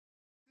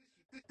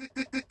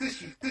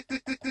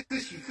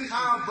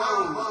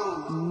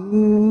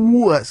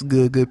What's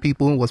good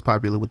people? What's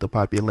popular with the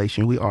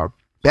population? We are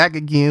back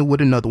again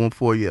with another one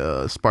for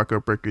you. Spark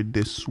Up record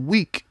this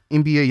week.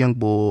 NBA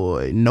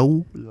Youngboy,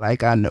 Know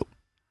Like I Know.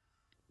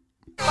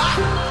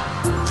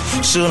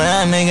 Shoot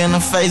that nigga in the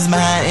face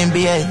behind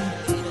NBA.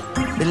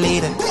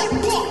 Believe it. You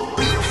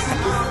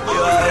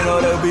already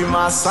know that be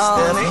my song.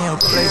 Still in your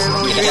place.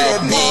 Get that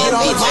big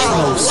on the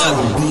table.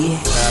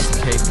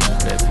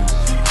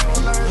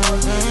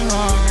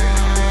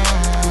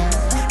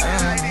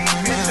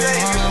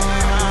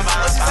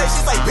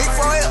 She's like big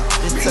for it.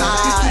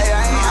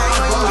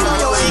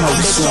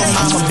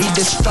 Mama be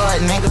destroyed,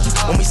 nigga.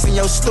 When we see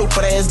your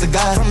stupid ass the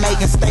guy from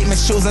making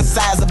statements, choosing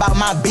sides about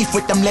my beef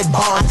with them lit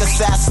boys. I can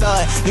say I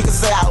stud, you can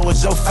say I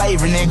was your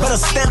favorite, nigga. Better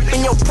step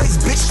in your place,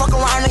 bitch. Fuck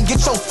around and get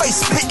your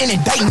face spit in a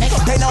day,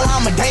 nigga. They know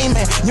I'm a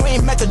Damon. You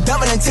ain't met the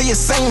devil until you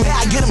sing me.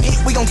 I get him hit,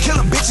 we gon' kill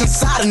a bitch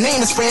inside of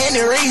names for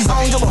any reason.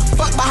 I don't give a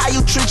fuck about how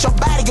you treat your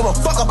body, give a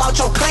fuck about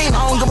your clean.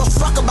 I don't give a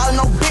fuck about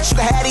no bitch. You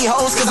can have these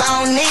hoes, cause I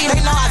don't need it.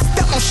 They know I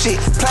step on shit,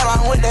 play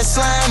around with that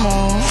slime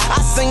on. I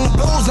sing the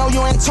blues, know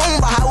you in tune,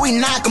 but how we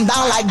knock them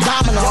down like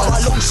dominoes.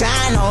 Yo,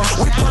 Luciano,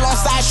 we pull on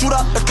side, shoot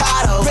up the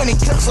Cotto. Penny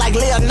clips like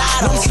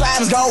Leonardo. Them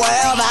slimes go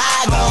wherever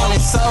I go,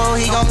 and so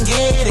he gon'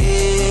 get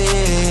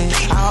it.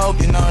 I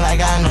hope you know like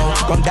I know.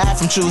 Gon' die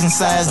from choosing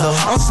sides though.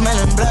 I'm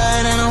smelling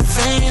blood and I'm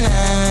feeling.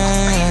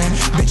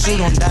 Bitch, you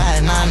gon' die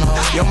and I know.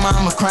 Your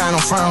mama crying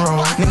on front row.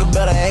 Nigga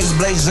better ask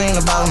Blazing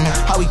about me.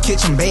 How we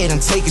kitchen bed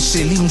and take a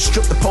shit. Leave him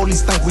strip, the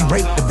police think we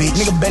rape the bitch.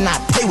 Nigga better not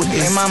play with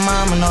this. Ain't my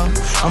mama know.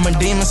 I'm a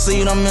demon, so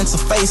you don't mental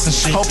face and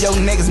shit. Hope your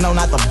niggas know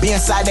not to be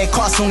inside that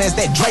car soon as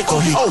that Draco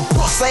hit. Oh,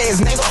 boss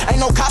ass nigga. Ain't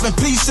no copping,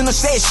 please shouldn't have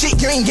said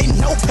shit. You ain't getting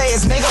no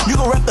pass, nigga. You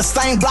gon' rep the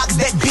same blocks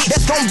that bitch.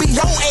 That's gon' be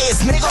your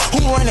ass, nigga.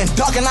 Who running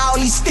dark and all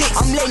these sticks?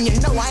 I'm letting you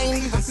know I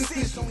ain't even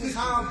sit on these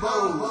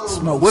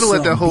combos. Would've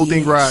let that whole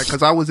thing ride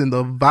because I was in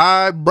the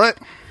vibe, but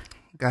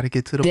gotta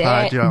get to the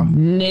pod, y'all.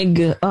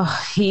 Nigga,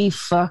 he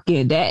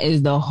fucking, that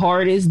is the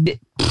hardest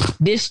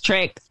diss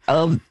track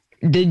of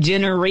the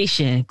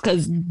generation.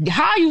 Cause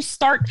how you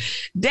start,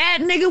 that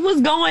nigga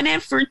was going in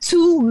for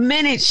 2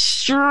 minutes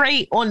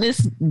straight on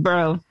this,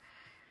 bro.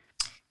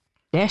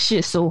 That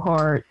shit so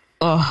hard.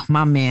 Oh,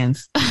 my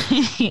mans.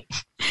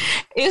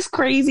 It's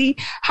crazy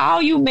how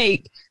you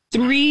make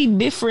 3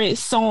 different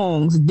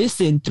songs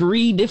dissing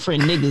 3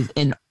 different niggas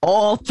and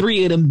all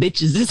 3 of them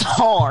bitches is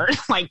hard.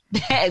 Like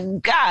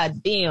that,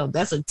 god damn,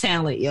 that's a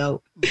talent,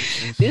 yo.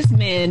 This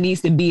man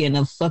needs to be in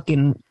a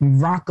fucking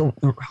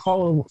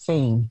Hall of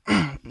Fame.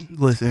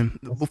 Listen,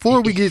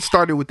 before we get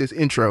started with this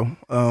intro,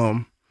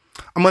 I'm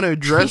gonna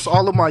address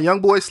all of my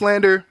young boy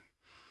slander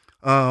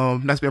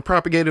that's been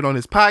propagated on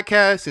this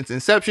podcast since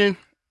inception.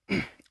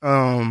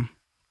 Yeah,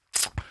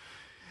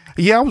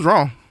 I was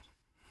wrong.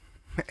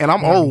 And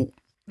I'm old.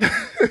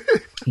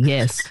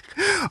 Yes.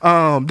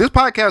 This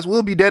podcast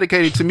will be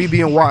dedicated to me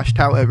being washed.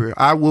 However,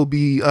 I will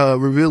be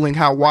revealing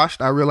how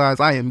washed I realize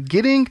I am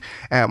getting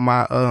at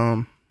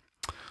my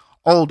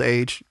old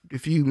age.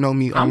 If you know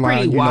me I'm online,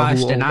 pretty you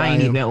washed know who and old I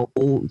ain't am. even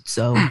old,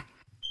 so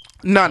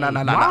No.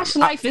 wash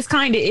life is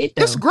kind of it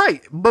though. It's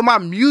great, but my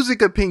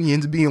music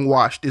opinions being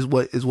washed is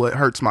what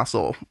hurts my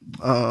soul.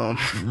 Oh,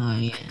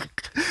 yeah.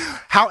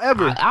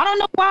 However, I don't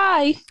know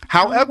why.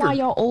 However, I don't know why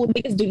y'all old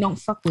niggas don't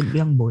fuck with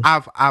young boys.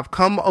 I've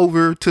come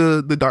over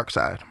to the dark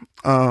side.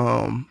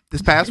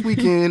 This past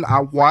weekend I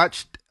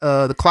watched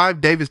the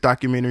Clive Davis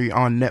documentary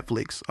on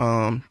Netflix.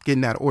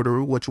 Getting out of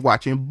order what you're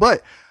watching,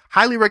 but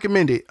highly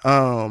recommend it.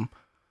 I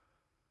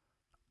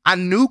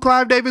knew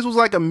Clive Davis was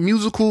like a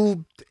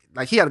musical,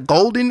 like he had a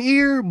golden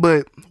ear,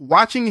 but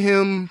watching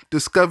him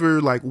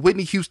discover like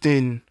Whitney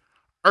Houston,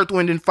 Earth,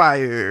 Wind and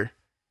Fire,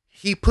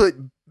 he put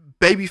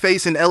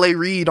Babyface and L.A.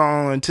 Reid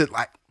on to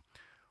like,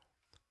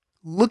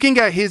 looking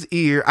at his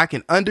ear, I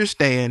can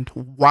understand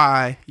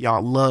why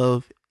y'all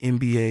love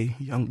NBA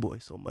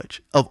Youngboy so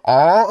much. Of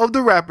all of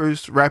the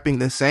rappers rapping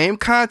the same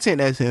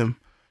content as him,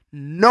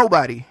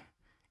 nobody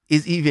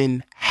is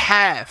even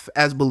half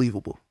as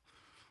believable.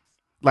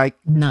 Like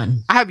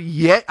none. I have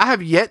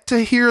yet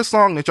to hear a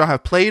song that y'all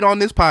have played on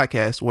this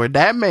podcast where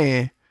that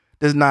man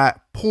does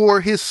not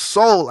pour his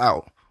soul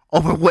out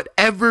over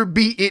whatever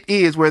beat it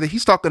is, whether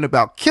he's talking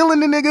about killing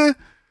the nigga,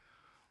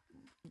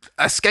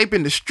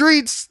 escaping the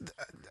streets.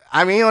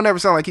 I mean, he'll never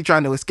sound like he's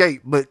trying to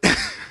escape, but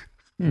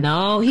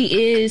no,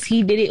 he is.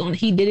 He did it on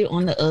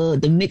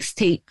the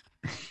mixtape,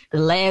 the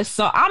last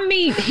song. I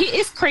mean,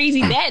 it's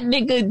crazy. That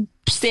nigga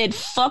said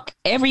fuck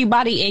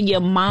everybody and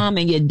your mom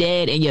and your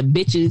dad and your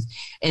bitches,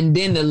 and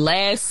then the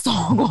last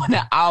song on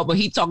the album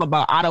he talking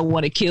about I don't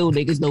want to kill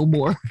niggas no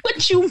more.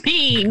 What you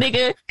mean,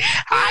 nigga?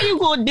 How you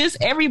gonna diss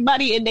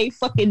everybody and they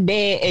fucking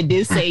dead and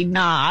then say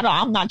nah,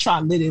 I'm not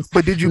trying to live this.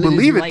 But did you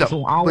believe it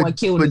though? I don't want to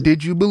kill niggas. But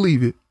did you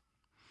believe it?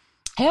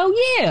 Hell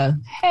yeah.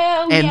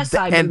 Yes,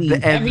 I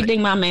believe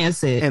everything my man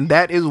said. And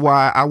that is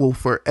why I will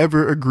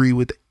forever agree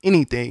with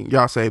anything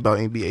y'all say about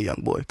NBA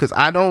Youngboy. Because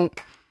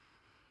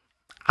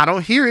I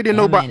don't hear it in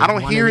That nobody. man I is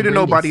don't one hear of it the in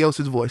nobody greatest.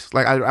 else's voice.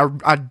 Like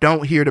I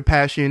don't hear the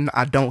passion.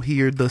 I don't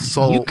hear the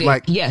soul. You could,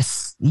 Like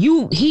yes,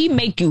 he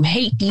make you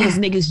hate these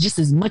niggas just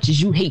as much as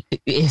he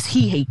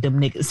hate them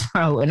niggas,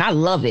 bro. And I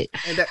love it.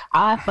 and that,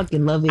 I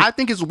fucking love it. I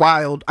think it's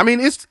wild. I mean,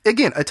 it's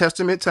again a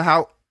testament to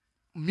how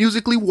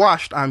musically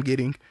washed I'm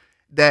getting.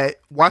 That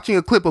watching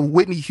a clip of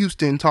Whitney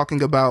Houston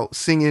talking about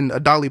singing a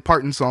Dolly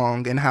Parton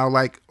song and how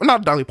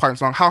not a Dolly Parton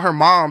song, how her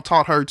mom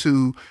taught her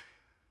to,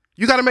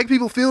 you got to make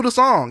people feel the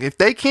song. If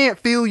they can't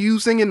feel you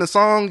singing the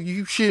song,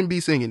 you shouldn't be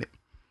singing it.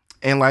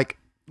 And like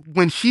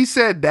when she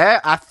said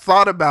that, I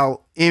thought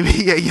about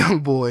NBA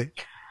YoungBoy,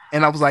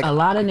 and I was like, a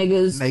lot of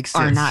niggas makes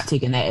are sense. not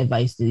taking that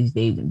advice these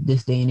days,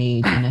 this day and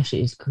age, and that shit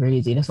is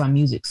crazy. That's why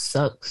music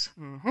sucks.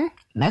 Mm-hmm.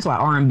 And that's why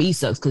R&B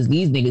sucks, because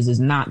these niggas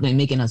is not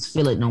making us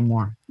feel it no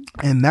more.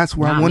 And that's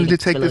where I Not wanted to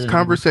making take feel this it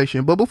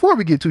conversation. But before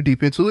we get too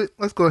deep into it,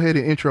 let's go ahead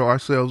and intro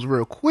ourselves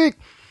real quick.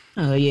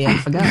 Oh yeah, I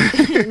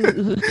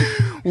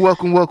forgot.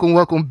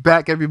 Welcome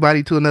back,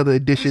 everybody, to another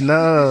edition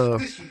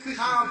of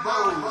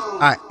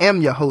I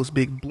Am Your Host,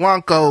 Big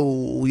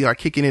Blanco. We are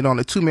kicking it on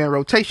a 2-man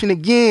rotation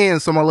again.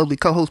 So my lovely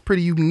co-host,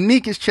 Pretty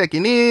Unique, is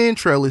checking in.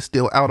 Trail is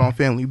still out on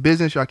family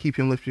business. Y'all keep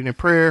him lifted in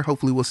prayer.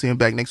 Hopefully we'll see him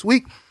back next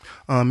week.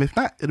 If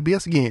not, it'll be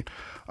us again.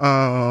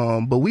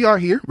 But we are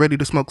here, ready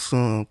to smoke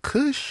some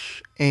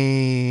kush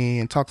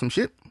and talk some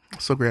shit.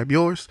 So grab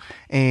yours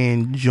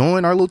and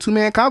join our little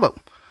 2-man combo.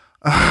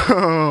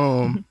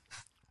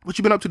 What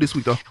you been up to this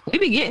week, though? we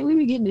be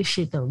getting this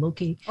shit though, low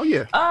key. Oh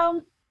yeah.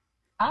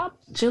 I'm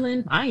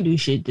chilling. I ain't do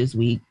shit this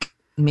week.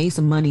 Made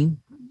some money,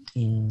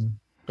 and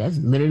that's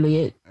literally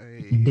it.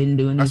 Didn't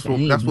do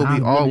anything. That's what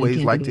we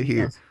always like to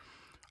hear.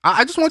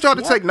 I just want y'all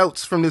to take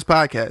notes from this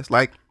podcast.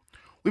 Like,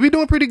 we be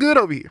doing pretty good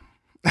over here.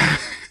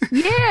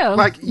 Yeah,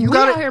 Like, you we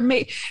gotta- out here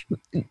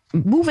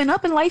moving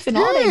up in life and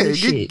all that good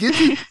shit. Get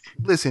you,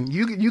 listen,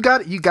 you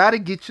got to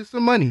get you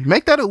some money.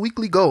 Make that a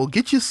weekly goal.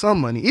 Get you some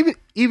money.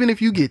 Even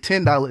if you get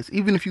 $10,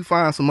 even if you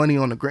find some money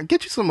on the ground,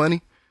 get you some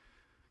money.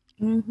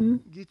 Mm-hmm.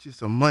 Get you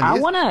some money.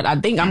 I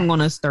think I'm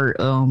gonna start.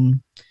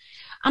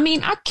 I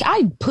mean, I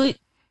put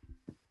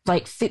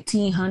like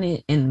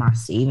 $1,500 in my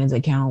savings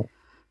account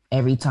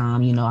every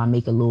time, I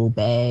make a little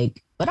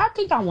bag. But I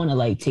think I want to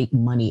like take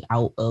money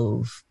out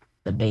of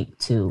the bank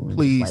too. and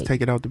Please just, like,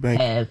 take it out the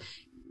bank.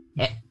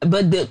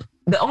 but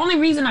the only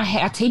reason I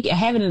have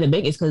it in the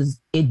bank is because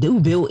it do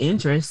build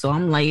interest. So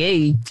I'm like,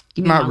 hey,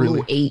 give me Not my really.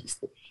 little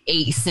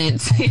 8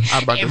 cents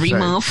I'm about to every say.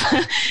 month.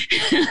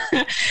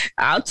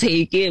 I'll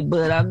take it,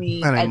 but I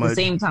mean, That ain't at the much.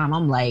 same time,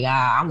 I'm like,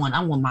 I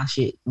want my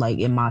shit like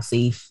in my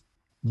safe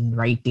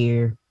right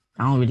there.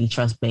 I don't really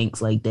trust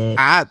banks like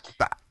that.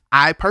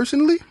 I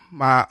personally,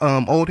 my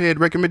old head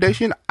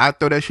recommendation, I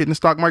throw that shit in the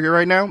stock market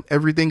right now.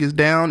 Everything is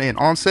down and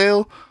on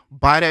sale.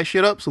 Buy that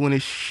shit up, so when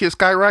this shit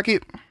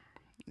skyrocket,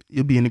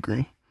 you'll be in the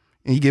green,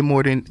 and you get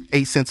more than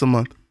 8 cents a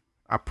month.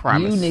 I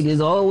promise. You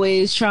niggas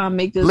always try to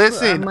make this.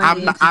 Listen,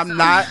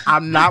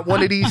 I'm not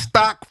one of these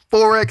stock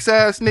forex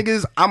ass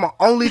niggas. I'ma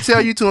only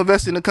tell you to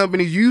invest in the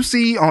companies you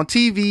see on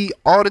TV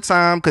all the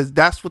time, because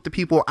that's what the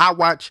people I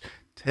watch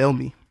tell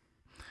me.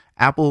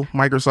 Apple,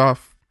 Microsoft,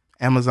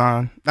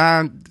 Amazon.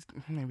 Nah,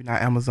 maybe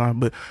not Amazon,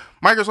 but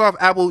Microsoft,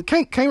 Apple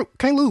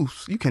can't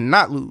lose. You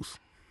cannot lose.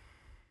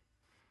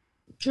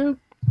 True.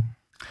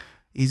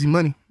 Easy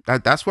money.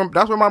 That's where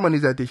my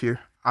money's at this year.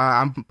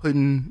 I'm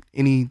putting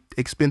any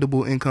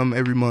expendable income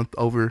every month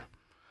over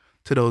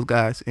to those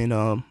guys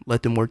and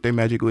let them work their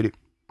magic with it.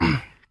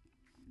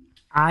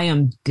 I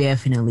am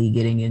definitely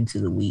getting into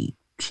the weed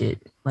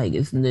shit. Like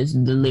there's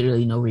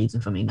literally no reason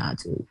for me not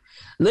to.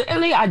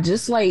 Literally, I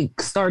just like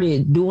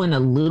started doing a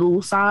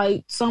little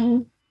side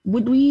something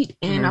with weed,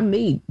 and I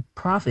made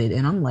profit.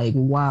 And I'm like,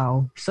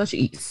 wow, so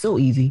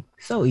easy.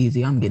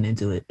 I'm getting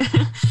into it.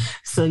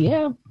 So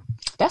yeah,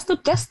 that's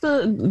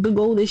the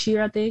goal this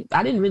year. I think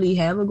I didn't really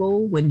have a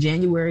goal when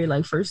January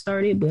like first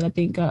started, but I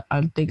think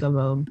I've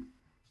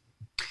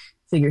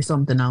figured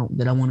something out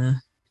that I want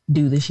to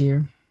do this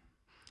year.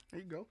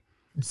 There you go.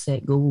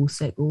 Set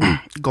goals.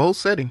 Goal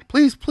setting.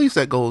 Please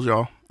set goals,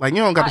 y'all. Like, you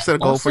don't got to set a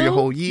goal for your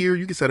also- whole year.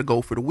 You can set a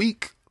goal for the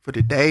week, for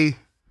the day.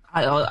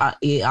 I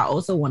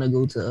also want to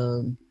go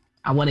to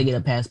I want to get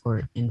a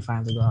passport and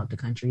finally go out the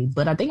country,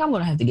 but I think I'm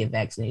gonna have to get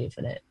vaccinated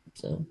for that.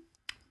 So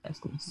that's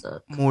gonna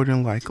suck. More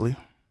than likely.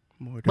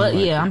 But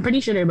yeah, I'm pretty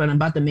sure they're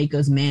about to make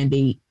us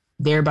mandate.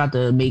 They're about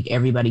to make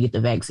everybody get the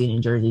vaccine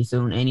in Jersey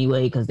soon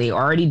anyway, because they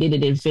already did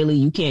it in Philly.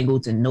 You can't go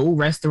to no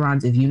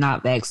restaurants if you're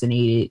not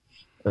vaccinated.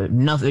 Or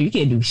nothing. You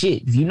can't do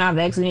shit if you're not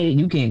vaccinated.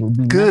 You can't go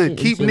do Good. nothing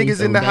Keep Philly, niggas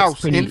so in the that's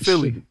house pretty in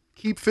Philly. shit.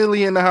 Keep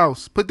Philly in the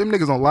house. Put them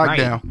niggas on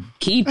lockdown. Right.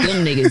 Keep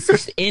them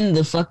niggas in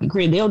the fucking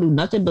crib. They don't do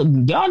nothing, but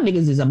y'all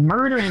niggas is a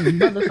murdering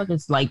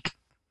motherfuckers like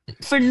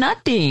for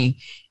nothing.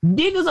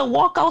 Niggas will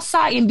walk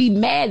outside and be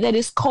mad that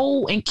it's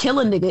cold and kill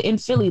a nigga in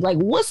Philly. Like,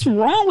 what's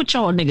wrong with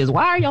y'all niggas?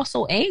 Why are y'all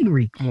so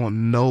angry? I want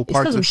no It's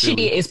parts because of of Philly.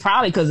 shitty. It's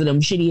probably because of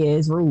them shitty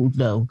ass rules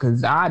though.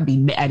 Because I'd be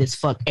mad as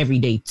fuck every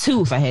day too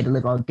if I had to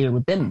live out there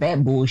with them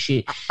bad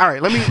bullshit. All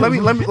right, let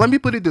me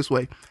put it this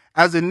way.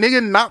 As a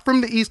nigga not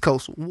from the East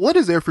Coast, what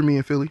is there for me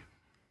in Philly?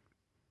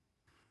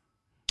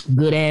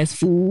 Good ass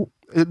food.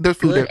 There's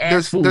food. Good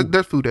ass food.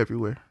 There's food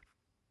everywhere.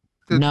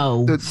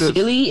 No,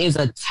 Philly is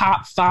a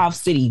top 5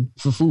 city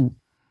for food.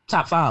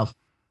 Top 5,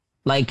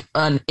 like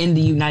in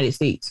the United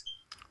States,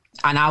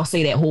 and I'll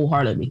say that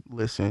wholeheartedly.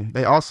 Listen,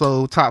 they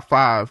also top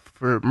 5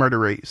 for murder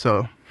rate.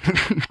 So,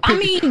 I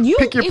mean,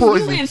 pick your if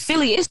poison. you in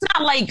Philly, it's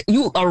not like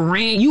you a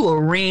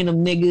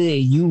random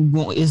nigga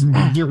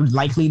and you're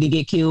likely to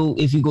get killed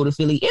if you go to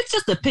Philly. It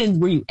just depends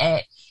where you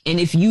at, and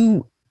if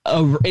you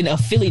in a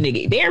Philly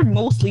nigga, they're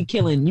mostly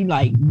killing you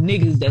like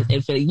niggas that's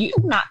in Philly. You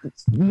not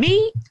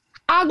me.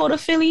 I go to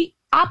Philly.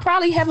 I'll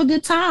probably have a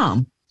good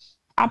time.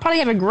 I'll probably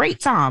have a great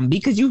time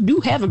because you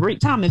do have a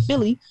great time in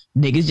Philly.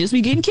 Niggas just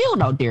be getting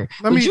killed out there.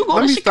 Let me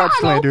stop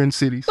slandering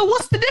cities. So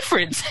what's the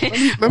difference?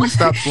 Let me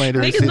stop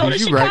slandering cities. Niggas go to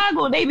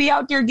Chicago, they be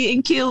out there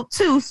getting killed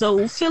too.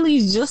 So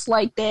Philly's just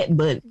like that.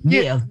 But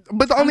yeah.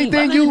 But the only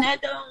thing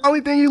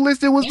you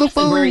listed was the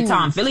food. A great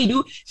time. Philly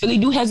do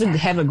have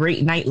a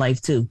great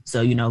nightlife too.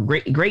 So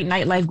great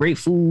nightlife, great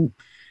food.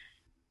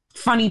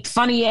 Funny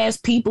ass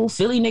people.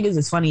 Philly niggas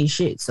is funny as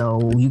shit.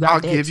 So you got. I'll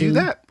give you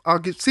that.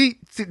 See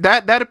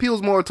that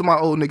appeals more to my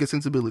old nigga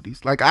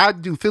sensibilities. Like I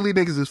do. Philly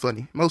niggas is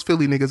funny. Most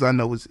Philly niggas I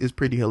know is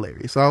pretty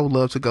hilarious. So I would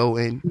love to go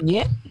and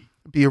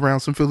be around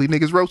some Philly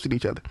niggas roasting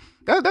each other.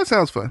 That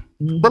sounds fun.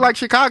 Mm-hmm. But like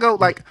Chicago,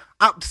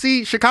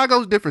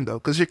 Chicago's different though,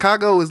 because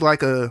Chicago is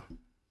like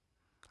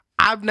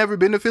I've never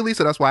been to Philly,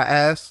 so that's why I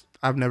asked.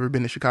 I've never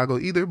been to Chicago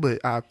either,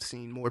 but I've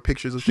seen more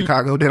pictures of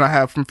Chicago than I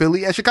have from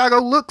Philly. And Chicago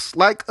looks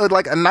like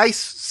a nice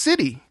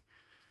city.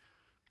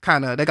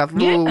 Kind of. They got the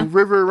little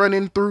river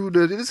running through.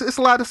 It's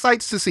a lot of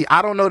sights to see.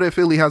 I don't know that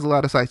Philly has a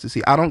lot of sights to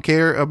see. I don't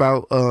care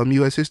about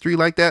U.S. history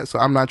like that, so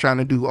I'm not trying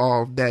to do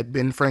all that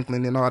Ben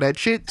Franklin and all that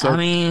shit. So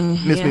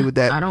miss me with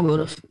that. I don't go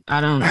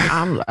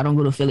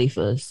to Philly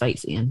for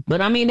sightseeing,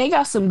 but I mean they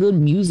got some good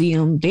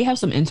museums. They have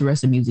some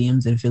interesting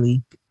museums in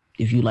Philly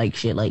if you like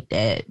shit like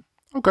that.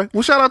 Okay.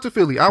 Well, shout out to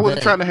Philly. I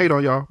wasn't trying to hate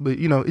on y'all, but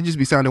it just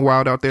be sounding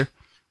wild out there.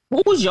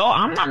 What was y'all?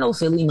 I'm not no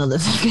Philly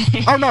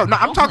motherfucker. Oh no,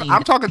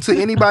 I'm talking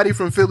to anybody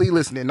from Philly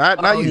listening, not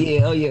you.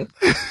 Yeah, oh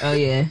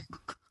yeah.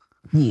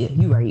 Yeah,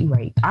 you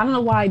right. I don't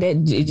know why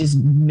it just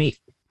make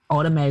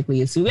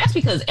automatically assume. That's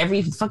because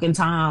every fucking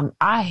time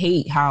I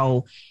hate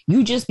how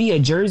you just be a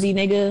Jersey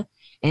nigga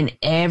and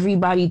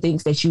everybody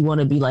thinks that you want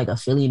to be like a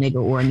Philly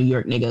nigga or a New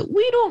York nigga.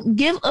 We don't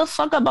give a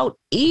fuck about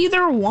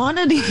either one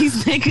of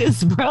these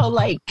niggas, bro.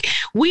 Like,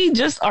 we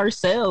just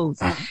ourselves.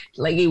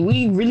 Like,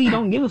 we really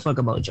don't give a fuck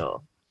about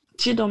y'all.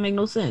 Shit don't make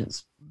no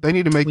sense. They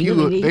need to make you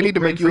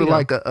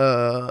like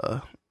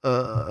a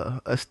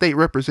state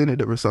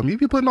representative or something. You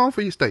be putting on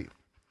for your state.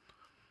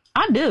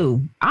 I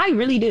do. I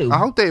really do. I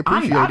hope they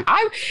appreciate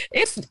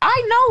it.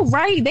 I know,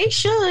 right? They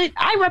should.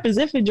 I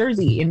represent for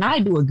Jersey, and I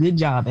do a good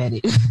job at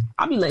it.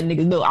 I be letting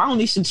niggas know. I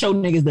only should show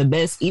niggas the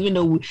best, even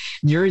though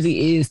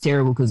Jersey is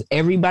terrible, because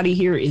everybody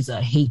here is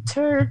a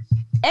hater.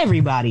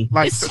 Everybody.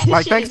 Like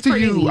thanks to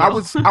crazy, you, I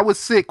was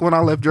sick when I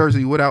left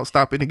Jersey without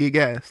stopping to get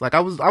gas. Like I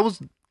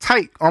was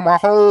tight on my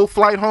whole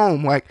flight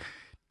home. Like,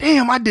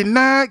 damn, I did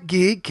not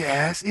get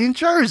gas in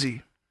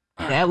Jersey.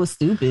 That was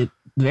stupid.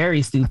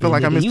 Very stupid. I feel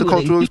like I missed the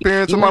cultural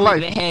experience of my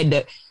life.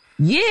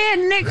 Yeah,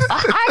 niggas.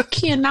 I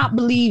cannot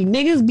believe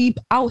niggas be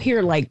out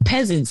here like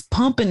peasants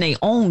pumping their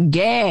own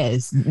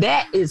gas.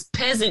 That is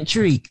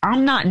peasantry.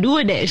 I'm not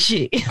doing that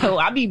shit.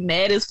 I be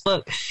mad as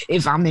fuck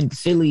if I'm in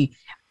Philly.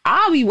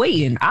 I'll be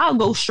waiting. I'll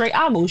go straight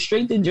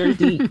to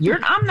Jersey.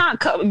 I'm not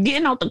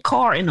getting out the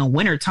car in the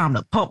wintertime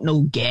to pump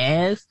no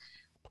gas.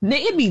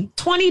 It be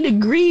 20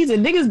 degrees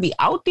and niggas be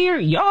out there.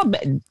 Y'all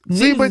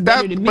see, but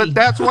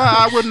that's why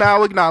I would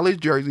now acknowledge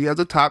Jersey as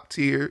a top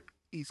tier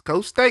East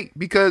Coast state,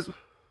 because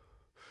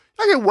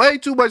I get way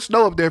too much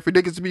snow up there for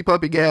niggas to be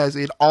pumping gas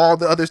in all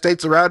the other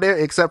states around there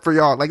except for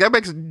y'all. Like, that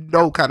makes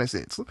no kind of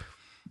sense.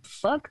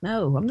 Fuck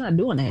no, I'm not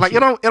doing that. Like,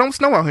 shit. It don't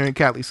snow out here in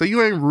Cali, so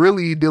you ain't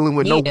really dealing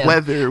with no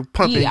weather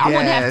pumping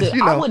gas.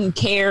 I wouldn't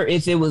care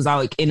if it was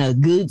like in a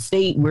good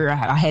state where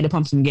I had to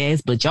pump some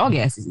gas, but y'all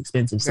gas is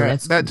expensive, so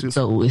that's that too.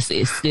 So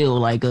it's still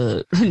like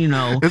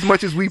as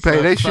much as we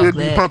pay, they should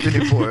be pumping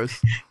it for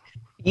us.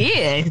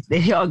 Yeah,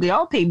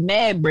 y'all pay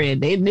mad bread.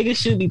 They niggas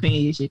should be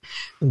paying your shit.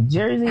 But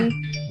Jersey,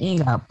 you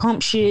ain't got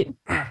pump shit.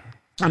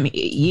 I mean,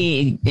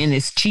 yeah, and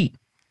it's cheap.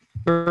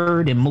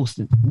 Than most.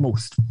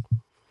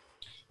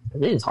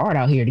 It is hard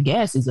out here. The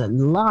gas is a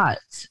lot.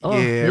 Oh,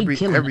 yeah,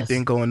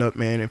 everything going up,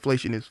 man.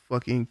 Inflation is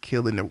fucking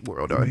killing the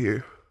world out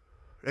here.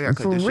 They gotta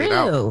cut this shit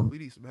out. We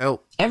need some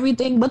help.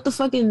 Everything but the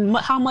fucking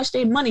how much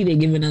money they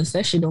giving us.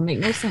 That shit don't make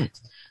no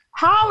sense.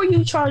 How are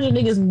you charging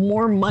niggas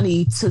more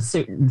money to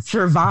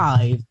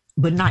survive,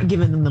 but not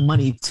giving them the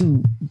money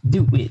to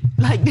do it?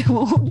 Like,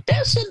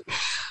 that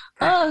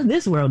shit.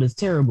 This world is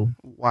terrible.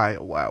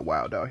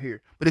 Wild out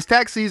here. But it's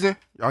tax season.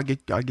 Y'all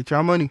get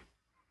y'all money.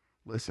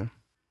 Listen.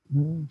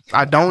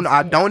 I don't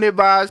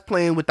advise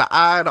playing with the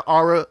I, the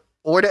R,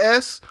 or the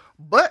S,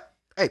 but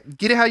hey,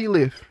 get it how you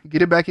live.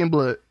 Get it back in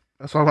blood.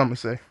 That's all I'm gonna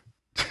say.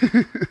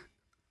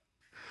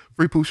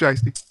 Free Pooh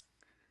Shiesty.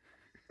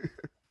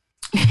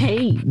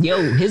 Hey,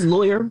 yo, his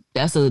lawyer,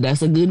 that's a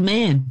good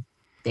man.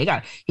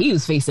 He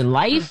was facing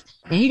life,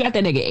 and he got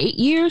that nigga 8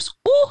 years.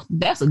 Ooh,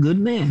 that's a good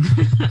man.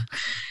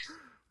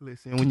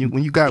 Listen, when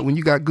you got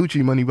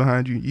Gucci money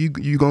behind you,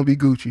 you gonna be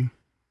Gucci.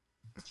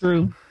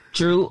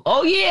 True.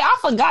 Oh yeah, I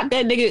forgot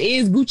that nigga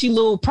is Gucci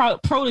little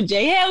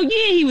protege. Hell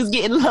yeah, he was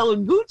getting little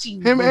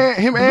Gucci. Him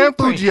and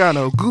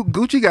Fujiano.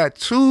 Gucci got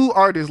 2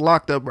 artists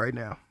locked up right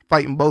now,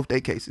 fighting both their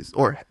cases,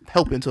 or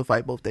helping to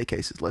fight both their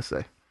cases. Let's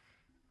say.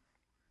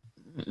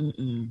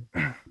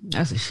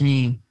 That's a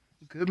shame.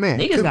 Good man.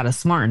 Niggas gotta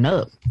smarten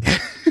up.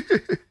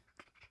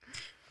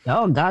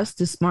 Y'all got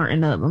to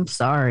smarten up. I'm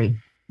sorry.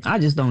 I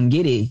just don't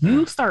get it.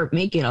 You start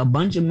making a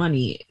bunch of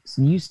money,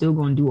 so you still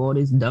gonna do all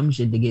this dumb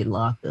shit to get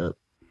locked up.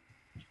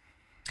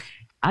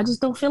 I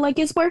just don't feel like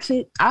it's worth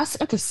it. I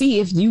could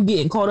see if you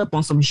getting caught up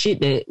on some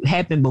shit that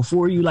happened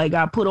before you like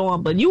got put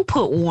on, but you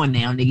put on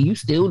now, nigga. You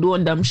still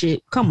doing dumb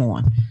shit. Come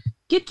on.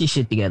 Get your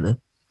shit together.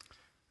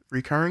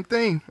 Recurring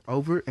thing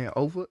over and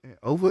over and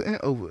over and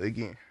over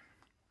again.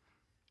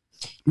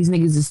 These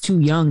niggas is too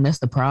young. That's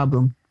the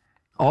problem.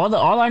 All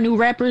our new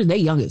rappers, they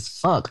young as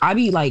fuck. I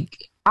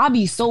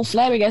be so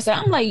flabbergasted.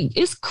 I'm like,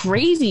 it's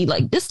crazy.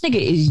 Like, this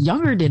nigga is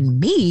younger than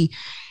me,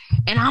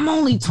 and I'm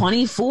only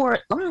 24.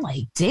 I'm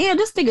like, damn,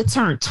 this nigga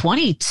turned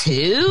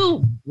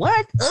 22.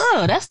 What?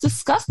 Ugh, that's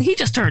disgusting. He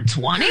just turned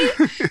 20.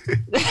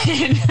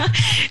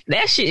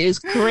 That shit is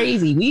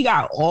crazy. We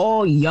got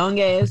all young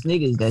ass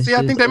niggas. That's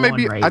I think that may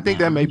be. I think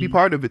that may be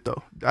part of it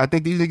though. I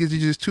think these niggas are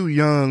just too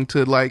young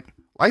to like.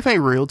 Life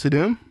ain't real to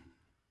them.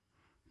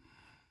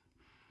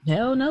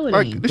 Hell no, it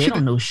ain't. They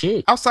don't know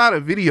shit outside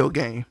of video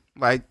game.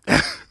 Like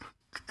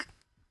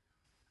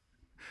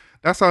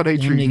that's how they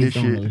treat this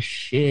shit. Don't know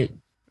shit.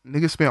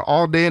 Niggas spend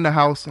all day in the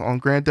house on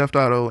Grand Theft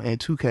Auto and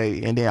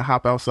 2K, and then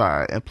hop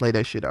outside and play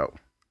that shit out.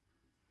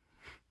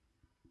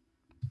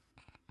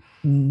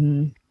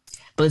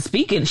 But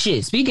speaking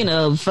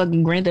of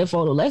fucking Grand Theft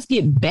Auto, let's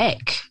get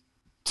back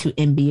to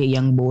NBA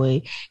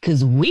YoungBoy,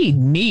 because we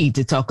need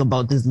to talk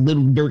about this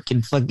Little Durk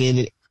and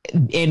fucking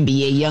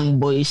NBA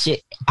YoungBoy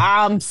shit.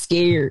 I'm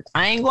scared.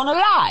 I ain't gonna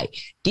lie.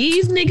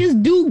 These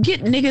niggas do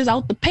get niggas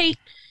out the paint.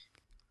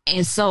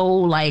 And so,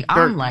 like,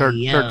 I'm like,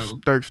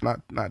 Durk's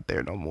not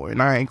there no more,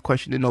 and I ain't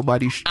questioning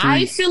nobody's street.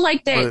 I feel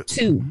like that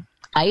too.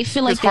 I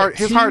feel like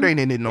his heart ain't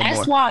in it no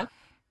more.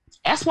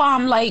 That's why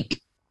I'm like,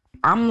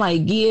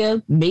 yeah,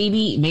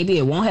 maybe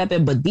it won't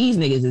happen, but these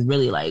niggas is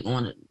really like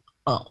on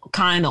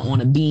kind of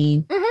on a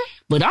beam.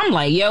 But I'm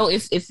like, yo,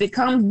 if it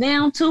comes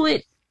down to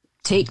it,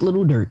 take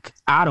Little Durk.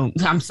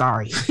 I'm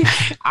sorry.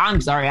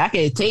 I'm sorry. I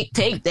can take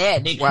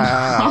that, nigga.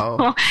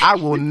 Wow. I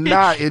will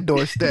not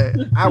endorse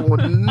that. I will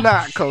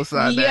not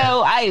co-sign that.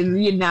 Yo,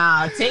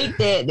 take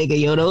that, nigga.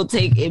 Yo, don't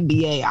take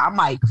NBA. I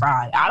might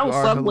cry. I don't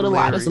fuck with a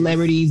lot of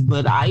celebrities,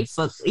 but I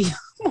fuck.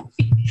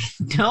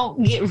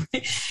 Don't get.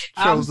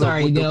 I'm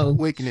sorry, yo.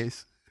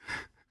 Weakness.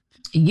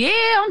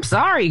 Yeah, I'm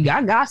sorry.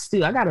 I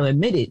gotta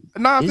admit it.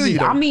 No, I feel you.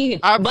 I mean,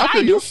 I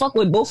do fuck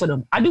with both of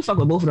them.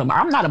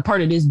 I'm not a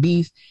part of this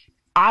beef.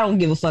 I don't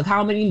give a fuck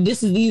how many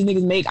these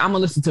niggas make. I'm gonna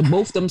listen to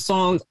both them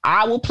songs.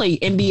 I will play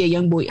NBA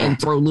YoungBoy and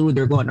throw Little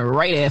Durk on there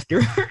right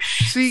after.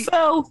 See,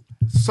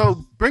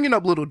 so bringing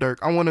up Little Durk,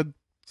 I want to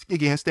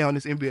again stay on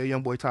this NBA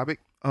YoungBoy topic.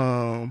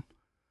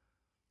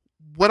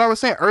 What I was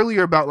saying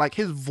earlier about like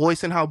his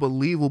voice and how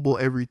believable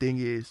everything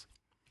is.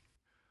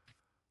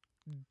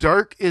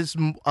 Durk is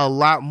a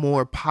lot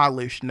more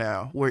polished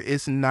now, where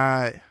it's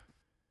not.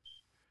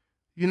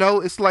 You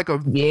know, it's like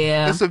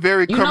it's a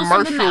very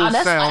commercial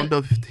sound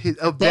of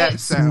that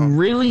sound.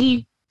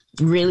 Really,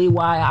 really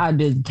why I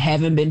just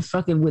haven't been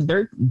fucking with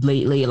Durk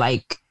lately.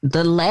 Like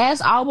the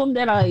last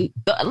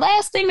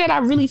thing that I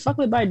really fucked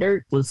with by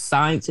Durk was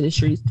Signed to the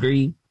Streets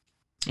 3.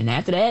 And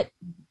after that,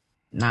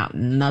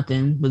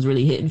 nothing was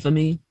really hitting for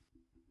me.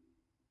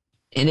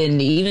 And then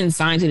even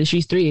Signed to the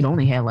Streets 3, it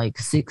only had like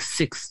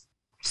six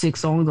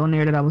songs on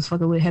there that I was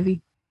fucking with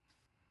heavy.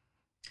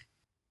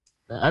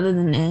 Other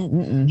than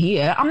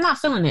that, I'm not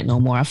feeling it no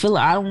more. I feel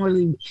like I don't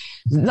really,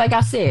 like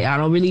I said, I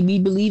don't really be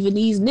believing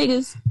these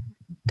niggas.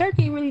 Durk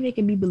ain't really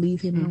making me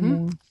believe him no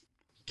more.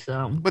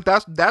 So, but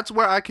that's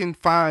where I can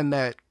find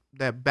that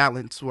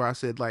balance where I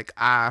said like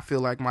I feel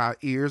like my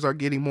ears are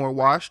getting more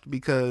washed,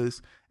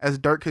 because as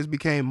Durk has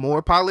become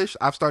more polished,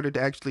 I've started to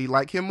actually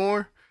like him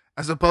more,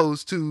 as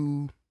opposed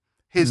to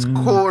his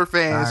core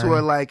fans who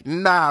are like,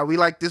 nah, we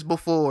like this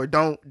before.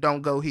 Don't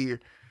go here.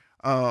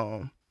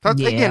 That's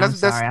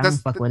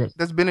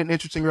been an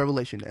interesting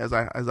revelation as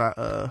I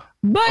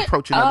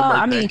approach another birthday.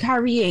 I mean,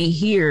 Kyrie ain't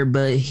here,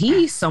 but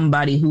he's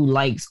somebody who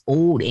likes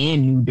old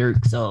and new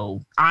Durk.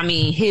 So I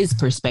mean, his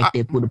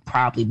perspective would have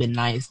probably been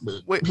nice.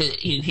 But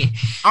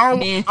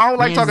I don't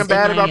like talking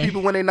bad about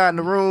people when they're not in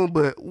the room.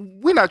 But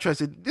we're not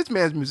trusted. This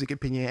man's music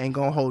opinion ain't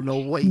gonna hold no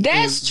weight.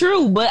 That's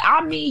true, but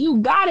I mean, you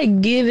gotta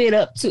give it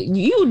up to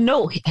he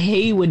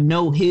would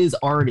know his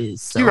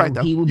artists. So you're right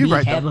though. He would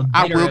have a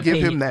better I will give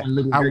him that.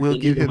 I will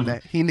give him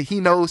that.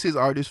 He knows his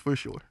artist for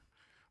sure.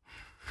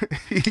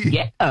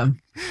 Yeah.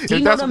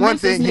 If that's one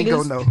thing he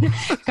gonna know.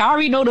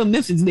 Kyrie know the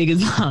Memphis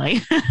niggas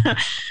line.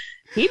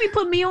 He be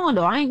putting me on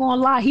though. I ain't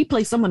gonna lie. He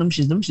plays some of them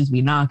shits. Them shits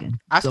be knocking.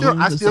 I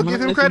still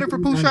give him credit for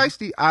Pooh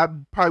Shiesty. I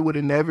probably would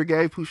have never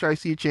gave Pooh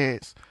Shiesty a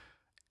chance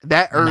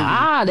that early.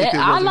 Nah, that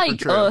I like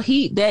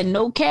that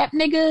no cap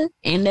nigga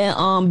and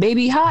that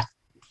baby hot.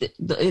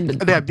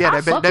 That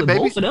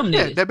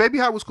baby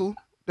hot was cool.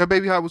 That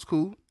baby hot was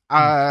cool.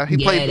 He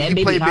played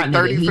Big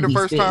 30 for the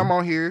first time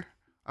on here.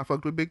 I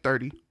fucked with Big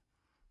 30.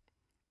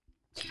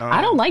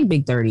 I don't like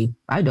Big 30.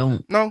 I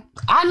don't. No.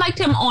 I liked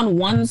him on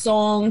one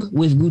song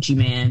with Gucci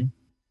Mane,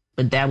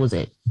 but that was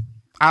it.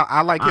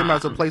 I like him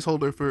as a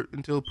placeholder for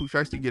until Pooh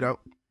Shiesty get out.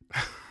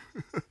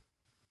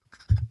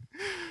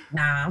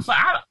 Nah,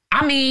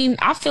 I mean,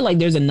 I feel like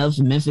there's enough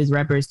Memphis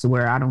rappers to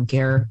where I don't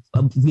care,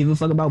 give a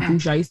fuck about Pooh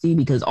Shiesty,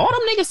 because all them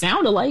niggas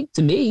sound alike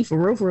to me, for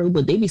real,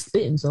 but they be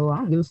spitting, so I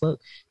don't give a fuck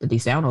that they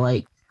sound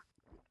alike.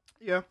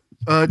 Yeah.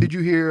 Did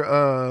you hear,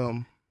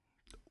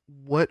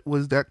 what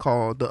was that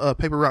called? The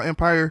Paper Route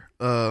Empire,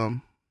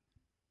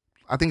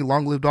 I think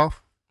Long Lived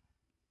Off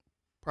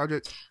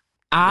project?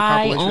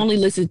 I only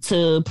listened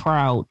to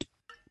Proud.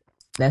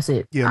 That's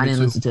it. Yeah, I didn't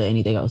listen to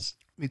anything else.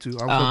 Me too.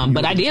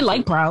 But I did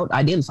like Proud.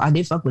 I did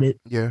fuck with it.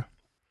 Yeah.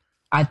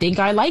 I think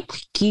I like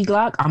Key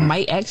Glock. I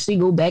might actually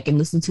go back and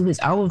listen to his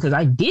album because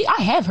I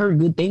have heard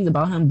good things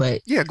about him,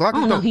 but yeah, Glock. I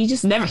don't know. He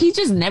just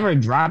never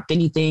dropped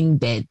anything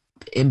that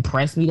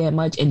impressed me that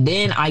much. And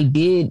then I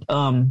did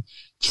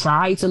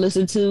try to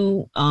listen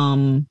to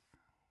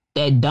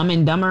that Dumb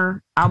and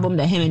Dumber album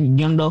that him and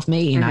Young Dolph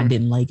made, and I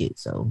didn't like it.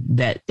 So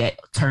that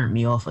turned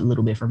me off a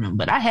little bit from him.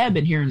 But I have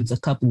been hearing a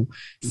couple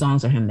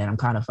songs from him that I'm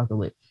kind of fucking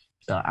with.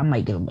 So I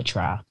might give him a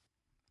try.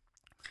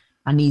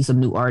 I need some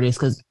new artists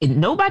because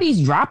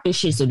nobody's dropping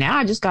shit. So now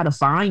I just got to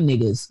find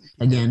niggas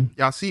again.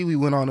 Y'all see we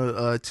went on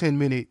a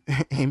 10-minute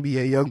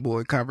NBA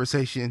Youngboy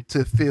conversation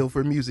to feel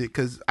for music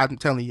because I'm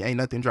telling you, ain't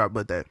nothing dropped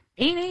but that.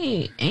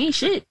 Ain't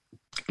shit.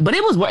 But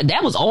that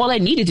was all I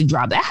needed to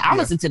drop. I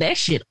listened to that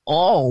shit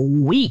all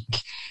week.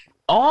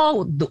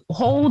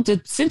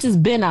 Since it's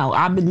been out,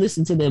 I've been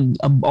listening to them,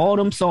 all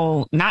them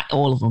songs, not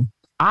all of them.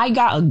 I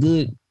got a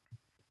good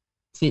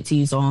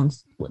 15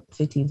 songs. What,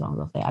 15 songs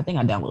off that? I think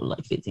I downloaded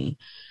like 15.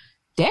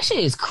 That shit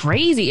is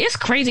crazy. It's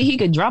crazy he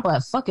could drop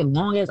a fucking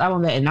long ass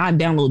album and not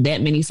download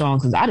that many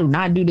songs because I do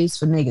not do this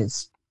for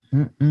niggas.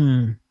 But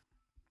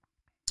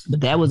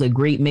that was a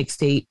great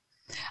mixtape.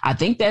 I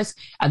think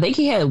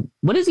he had,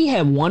 what does he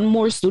have, one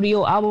more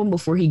studio album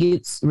before he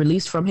gets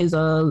released from his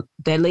that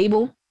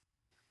label?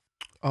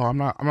 Oh, I'm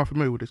not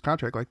familiar with his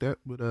contract like that,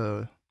 but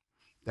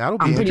that'll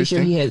be I'm pretty interesting.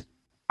 sure he has.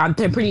 I'm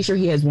pretty sure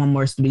he has one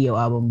more studio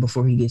album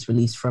before he gets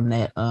released from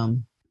that.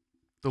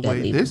 The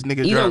way label. This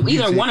nigga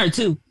either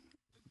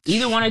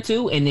one or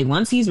two, and then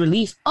once he's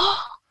released,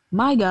 oh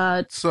my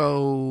god!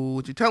 So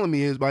what you're telling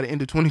me is by the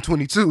end of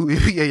 2022,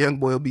 NBA Youngboy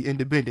will be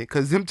independent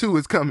because them two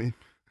is coming.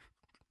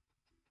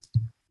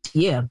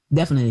 Yeah,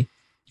 definitely.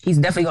 He's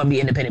definitely gonna be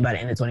independent by the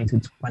end of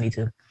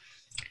 2022.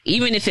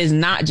 Even if it's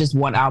not just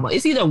one album,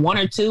 it's either one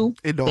or two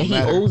that he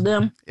owes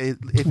them. If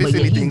it's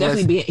anything,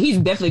 he's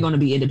definitely going to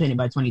be independent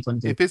by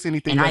 2022. If it's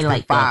anything less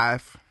than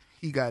 5,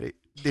 he got it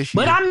this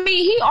year. But I mean,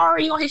 he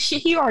already on his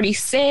shit. He already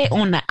said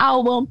on the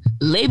album,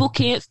 label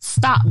can't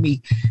stop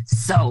me.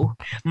 So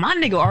my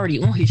nigga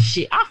already on his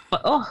shit.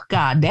 Oh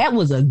god, that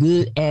was a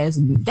good ass.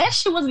 That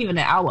shit wasn't even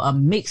an album,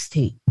 a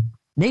mixtape.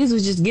 Niggas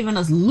was just giving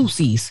us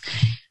loosies.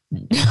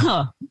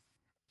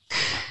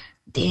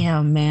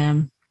 Damn,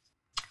 man.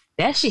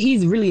 That shit,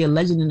 he's really a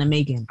legend in the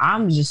making.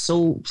 I'm just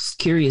so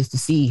curious to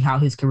see how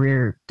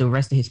the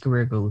rest of his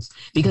career goes.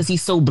 Because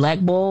he's so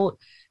blackballed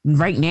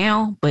right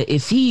now. But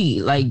if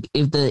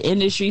the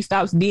industry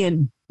stops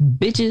being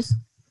bitches,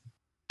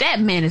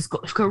 that man's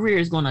career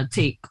is going to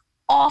take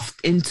off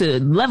into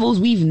levels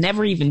we've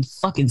never even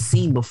fucking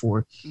seen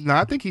before. No,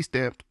 I think he's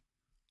stamped.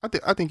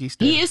 I think he's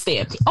stamped. He is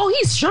stamped. Oh,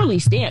 he's surely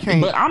stamped.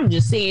 But I'm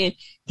just saying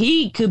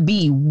he could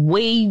be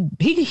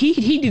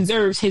he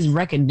deserves his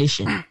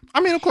recognition. I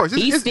mean, of course,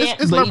 he's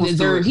stamped, but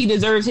he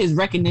deserves his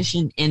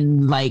recognition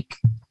in like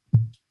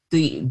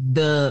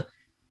the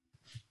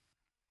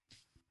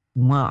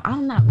well,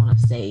 I'm not gonna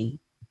say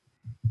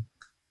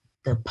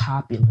the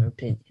popular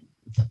opinion.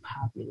 The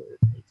popular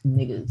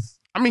niggas.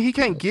 I mean, he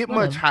can't get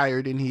much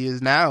higher than he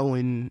is now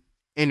in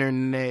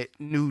internet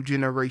new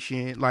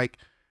generation. Like,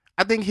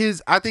 I think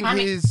his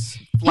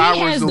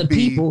flowers will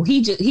be people.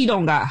 He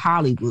don't got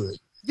Hollywood.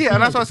 Yeah,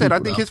 and that's what I said. I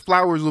think his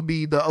flowers will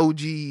be the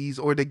OGs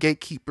or the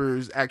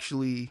gatekeepers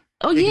actually.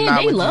 Oh yeah,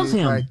 they love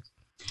him. Like,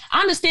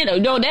 I understand though.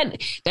 No, that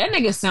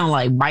nigga sound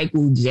like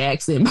Michael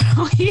Jackson,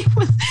 bro. He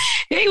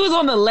was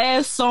on the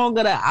last song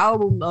of the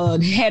album.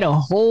 Had a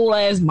whole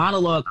ass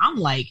monologue. I'm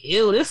like,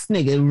 ew, this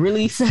nigga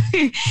really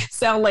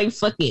sound like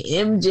fucking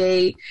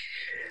MJ.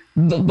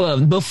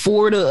 But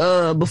before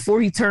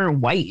he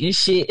turned white and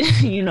shit,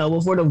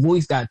 before the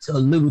voice got a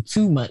little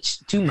too much.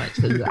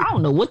 Cause I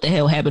don't know what the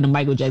hell happened to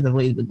Michael Jackson's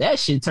voice, but that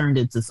shit turned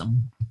into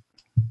some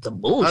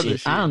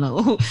bullshit. I don't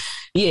know.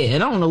 Yeah,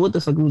 and I don't know what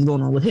the fuck was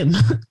going on with him.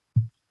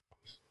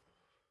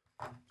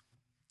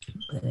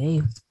 But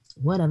hey,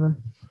 whatever.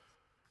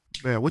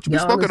 Man, what you been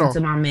Y'all smoking listen on? to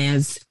my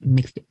man's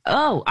mixed.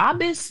 Oh, I've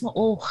been.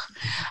 Oh,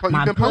 you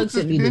My been plug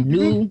posting? sent me the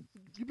new.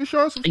 You been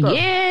showing some stuff.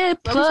 Yeah,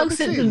 At least I've plug been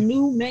sent the seeing.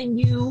 new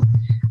menu.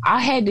 I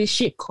had this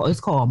shit called. It's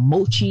called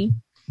Mochi.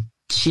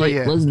 Shit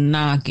yeah. was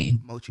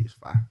knocking. Mochi is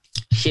fire.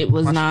 Shit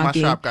was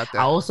knocking. My shop got that.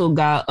 I also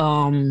got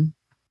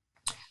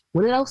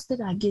What else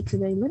did I get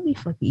today? Let me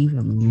fucking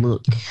even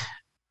look.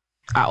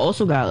 I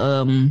also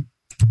got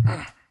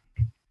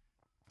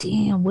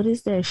damn, what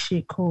is that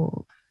shit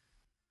called?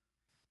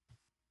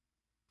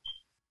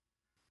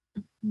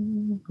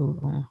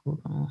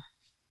 Hold on.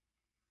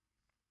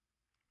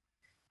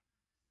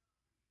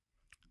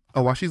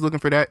 Oh, while she's looking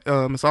for that,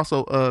 it's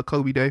also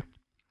Kobe Day.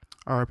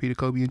 R.I.P. to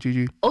Kobe and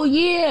Gigi. Oh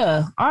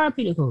yeah,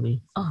 R.I.P. to Kobe.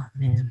 Oh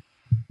man.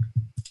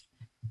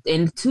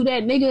 And to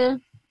that nigga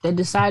that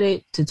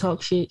decided to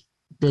talk shit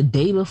the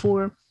day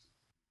before,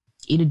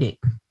 eat a dick.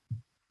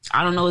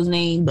 I don't know his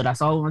name, but I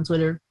saw it on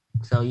Twitter.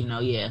 So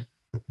yeah,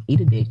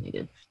 eat a dick,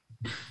 nigga.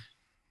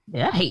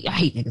 Yeah, I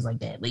hate niggas like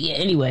that. But yeah,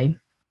 anyway,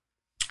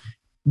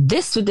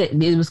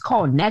 it was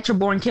called Natural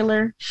Born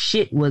Killer.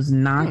 Shit was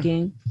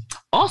knocking.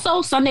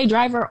 Also, Sunday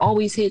Driver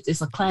always hits.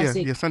 It's a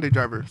classic. Yeah, Sunday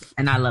Driver.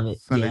 And I love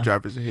it. Sunday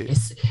Driver's a hit.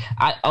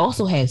 I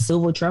also had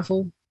Silver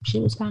Truffle.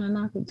 Shit was kind of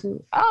knocking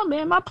too. Oh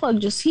man, my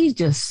plug he's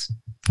just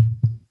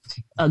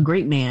a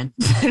great man.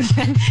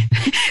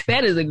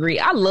 That is a great.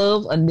 I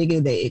love a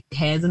nigga that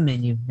has a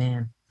menu,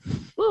 man.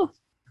 Woo.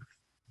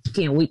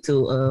 Can't wait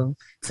till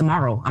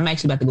tomorrow. I'm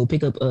actually about to go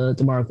pick up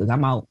tomorrow because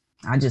I'm out.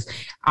 I just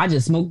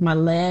smoked my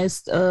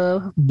last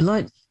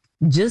blunt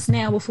just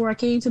now before I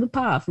came to the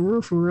pod.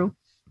 For real.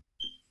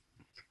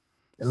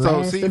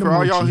 So see, for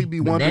all y'all who be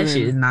wondering, that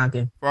shit is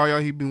knocking. For all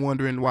y'all who be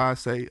wondering why I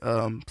say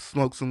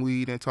smoke some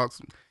weed and talk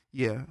some,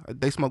 yeah,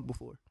 they smoked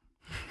before.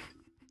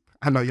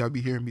 I know y'all be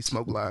hearing me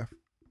smoke live.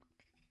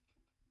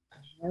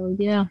 Hell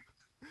yeah.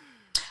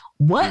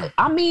 What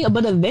I mean,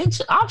 but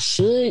eventually I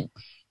should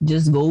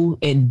just go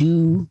and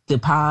do the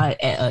pod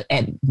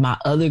at my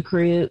other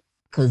crib,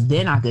 because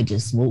then I could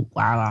just smoke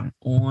while I'm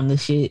on the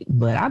shit.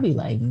 But I be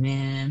like,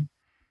 man,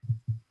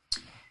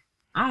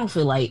 I don't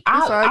feel like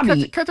I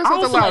don't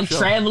feel like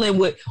traveling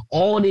with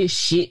all this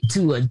shit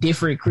to a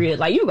different crib.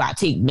 Like, you gotta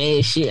take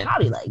mad shit, and I'll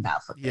be like, nah,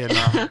 fuck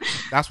that. Nah.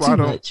 That's why I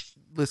don't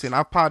listen.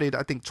 I've potted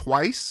I think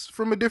twice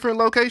from a different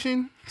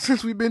location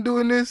since we've been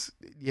doing this.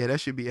 Yeah,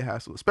 that should be a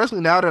hassle, especially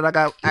now that I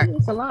got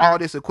all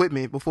this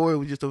equipment. Before it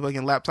was just a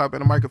fucking laptop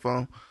and a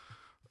microphone.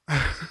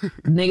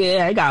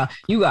 Nigga,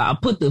 you gotta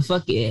put the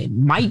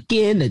fucking mic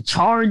in, the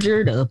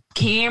charger, the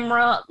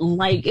camera.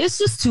 Like, it's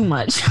just too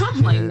much.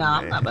 I'm like,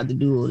 nah, man. I'm not about to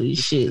do all this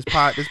shit.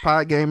 This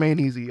pod game ain't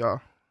easy, y'all.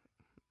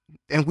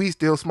 And we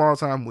still small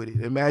time with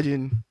it.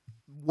 Imagine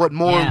what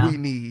more we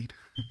need.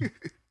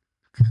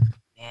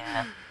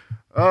 Yeah.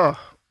 Oh.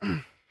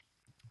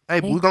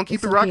 Hey, we're gonna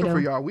keep it rocking for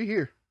y'all. We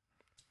here.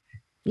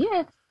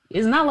 Yeah.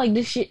 It's not like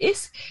this shit.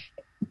 It's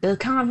the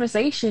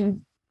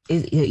conversation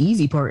is the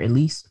easy part, at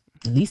least.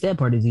 At least that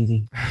part is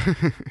easy.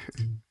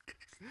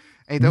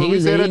 Ain't that what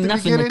we said at the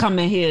nothing beginning? to come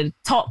in here to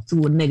talk to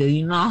a nigga,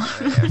 you know?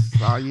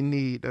 That's all you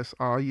need. That's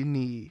all you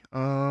need.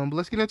 But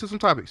let's get into some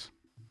topics.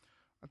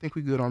 I think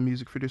we good on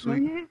music for this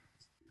week. Mm-hmm.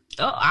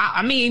 Oh,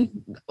 I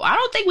mean, I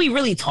don't think we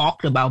really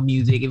talked about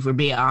music, if we're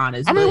being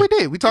honest. I mean, we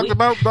did. We talked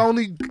about the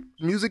only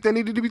music that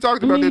needed to be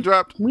talked about that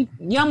dropped.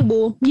 Young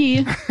Bull,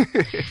 yeah.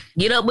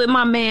 Get up with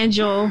my man,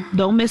 Joe.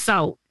 Don't miss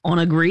out on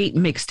a great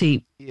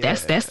mixtape. Yeah.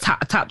 That's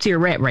top tier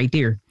rap right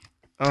there.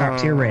 Top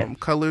tier rap.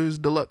 Colors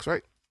Deluxe,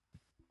 right?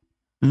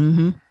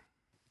 Mm-hmm.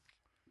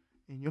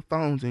 In your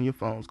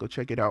phones. Go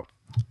check it out.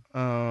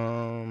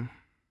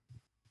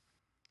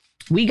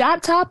 We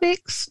got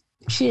topics.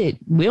 Shit,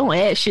 we don't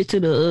add shit to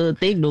the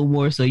thing no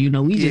more. So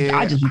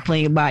I just be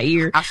playing by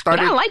ear. But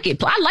I like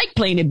it. I like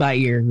playing it by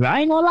ear.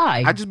 I ain't gonna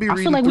lie. I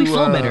feel like we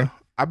flow better.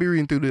 I be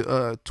reading through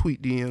the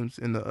tweet DMs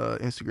in the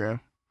Instagram.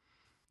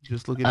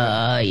 Just looking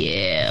at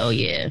yeah. Oh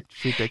yeah.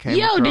 Shit that came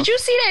across. Did you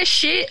see that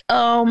shit?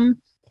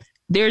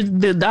 There's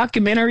the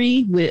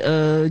documentary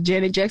with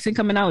Janet Jackson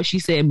coming out. She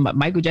said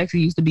Michael Jackson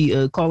used to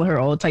be calling her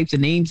all types of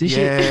names and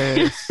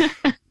shit.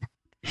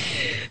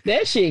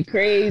 That shit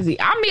crazy.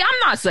 I mean,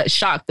 I'm not such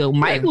shocked though.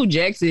 Michael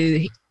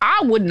Jackson,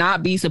 I would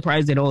not be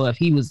surprised at all if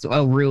he was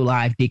a real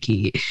live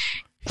dickhead.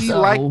 He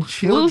liked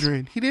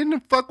children. He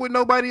didn't fuck with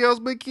nobody else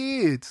but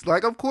kids.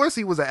 Like, of course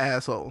he was an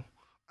asshole.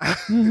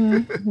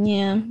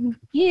 Mm-hmm.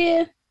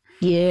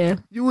 Yeah.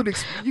 You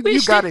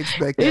gotta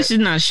expect that. This is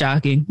not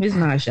shocking. It's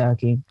not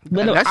shocking.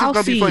 But that's just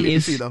gonna be funny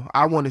to see though.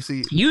 I want to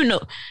see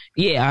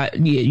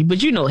it.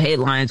 But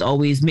headlines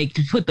always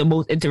put the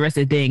most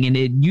interesting thing, and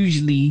it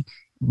usually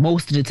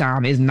most of the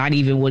time is not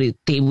even what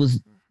they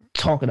was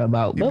talking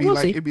about. But we'll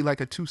see. It'd be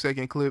like a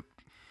 2-second clip.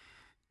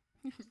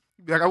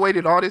 Like, I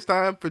waited all this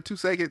time for 2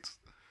 seconds.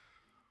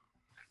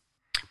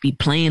 Be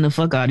playing the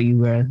fuck out of you,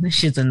 bro. This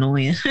shit's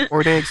annoying.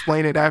 Or they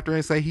explain it after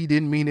and say he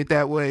didn't mean it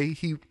that way.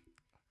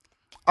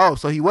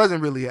 So he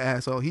wasn't really an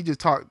asshole. He just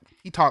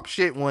talked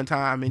shit one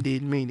time and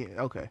didn't mean it.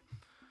 Okay.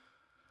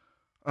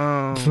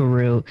 For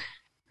real.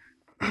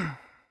 Yeah,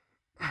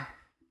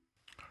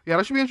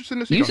 that should be interesting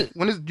to see. Do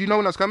you know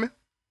when that's coming?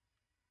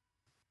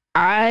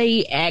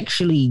 I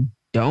actually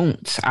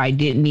don't. I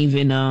didn't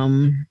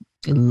even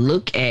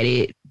look at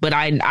it, but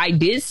I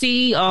did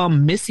see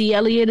Missy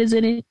Elliott is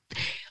in it.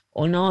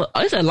 Oh no,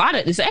 it's a lot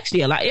of. It's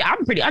actually a lot.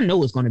 I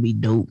know it's going to be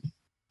dope.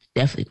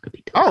 Definitely going to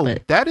be dope. Oh,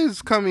 but that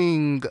is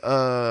coming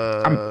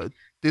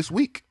this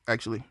week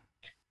actually.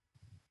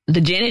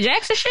 the Janet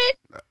Jackson shit.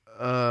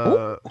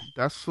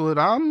 That's what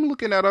I'm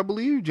looking at. I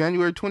believe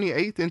January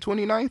 28th and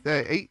 29th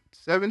at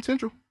 8/7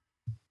 Central.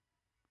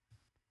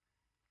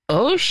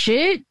 Oh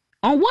shit!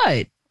 On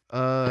what?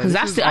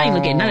 Because I ain't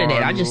looking at none of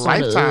that. I just saw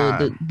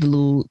the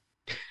little.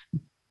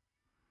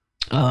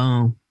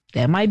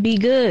 That might be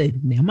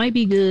good. That might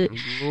be good.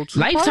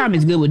 Lifetime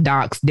is good with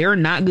docs. They're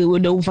not good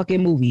with no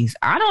fucking movies.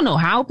 I don't know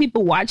how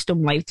people watch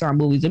them Lifetime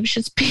movies. Them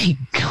shit's being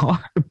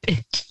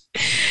garbage.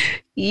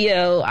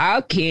 Yo,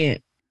 I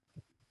can't.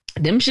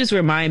 Them shits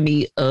remind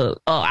me of,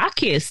 I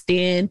can't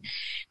stand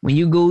when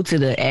you go to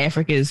the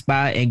African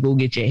spot and go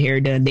get your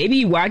hair done. They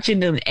be watching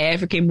them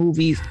African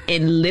movies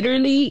and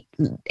literally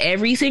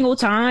every single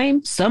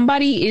time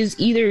somebody is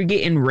either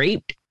getting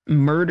raped,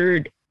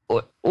 murdered,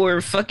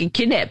 or fucking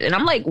kidnapped. And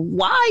I'm like,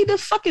 why the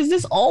fuck is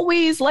this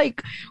always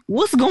like,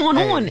 what's going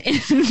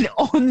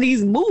on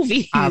these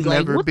movies? I've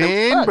like, never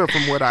been, but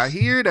from what I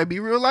hear, that'd be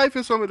real life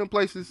in some of them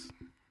places.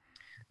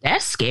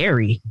 That's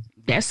scary.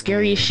 That's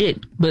scary as shit.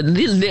 But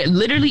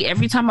literally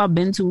every time I've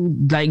been to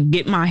like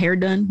get my hair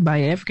done by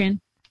an African,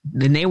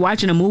 then they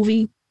watching a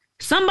movie,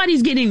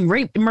 somebody's getting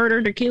raped,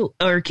 murdered, or killed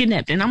or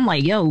kidnapped, and I'm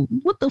like, yo,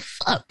 what the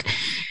fuck?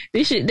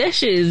 That shit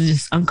is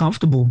just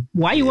uncomfortable.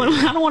 Why you want?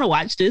 I don't want to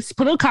watch this.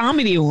 Put a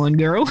comedy on,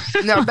 girl.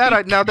 now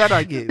that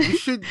I get, we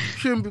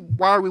shouldn't be,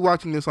 why are we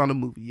watching this on a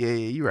movie? Yeah,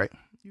 you're right.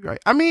 You're right.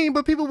 I mean,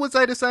 but people would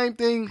say the same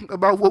thing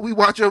about what we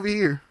watch over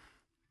here.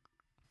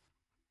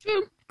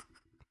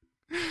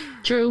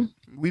 True.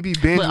 We be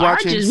binge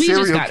watching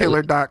serial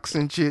killer docs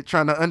and shit,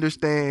 trying to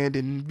understand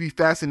and be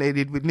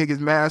fascinated with niggas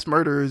mass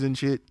murderers and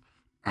shit.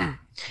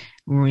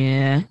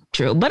 Yeah,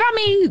 true. But I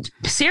mean,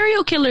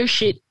 serial killer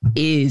shit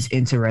is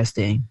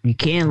interesting. You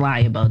can't lie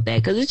about that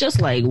because it's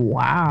just like,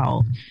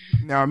 wow.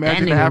 Now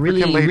imagine the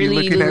African lady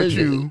looking at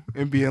you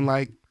and being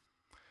like,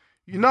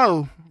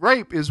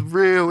 rape is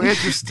real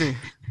interesting.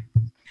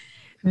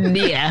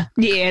 yeah,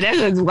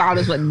 that's wild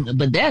as fuck.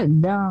 But that,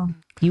 no,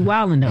 you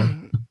wilding though.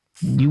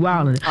 You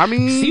wildin'. I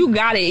mean, so you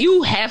got it.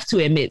 You have to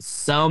admit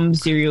some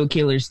serial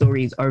killer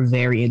stories are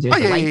very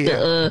interesting.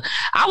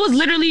 I was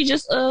literally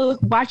just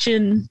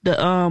watching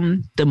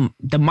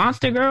the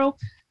Monster Girl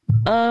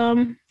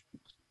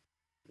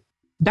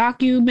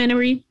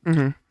documentary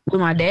with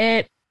my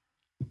dad.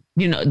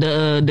 You know,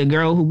 the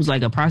girl who was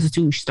like a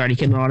prostitute, she started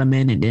killing all the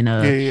men, and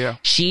then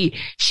she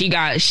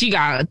got she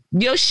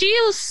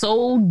was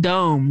so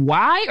dumb.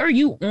 Why are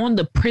you on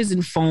the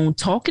prison phone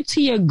talking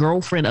to your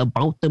girlfriend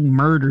about the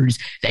murders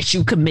that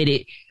you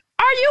committed?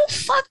 Are you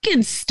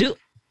fucking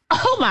stupid?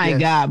 Oh my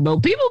God, bro.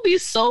 People be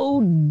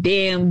so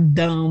damn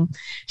dumb.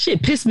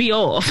 Shit pissed me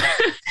off.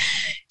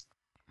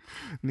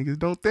 Niggas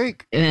don't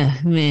think.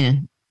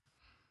 Man.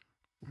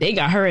 They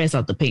got her ass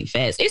out the paint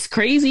fast. It's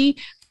crazy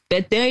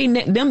that them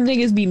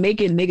niggas be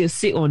making niggas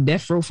sit on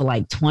death row for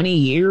like 20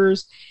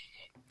 years.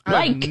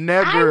 I've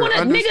never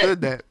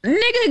understood that.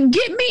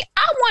 Nigga,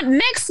 I want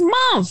next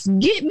month.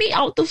 Get me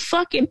out the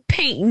fucking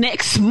paint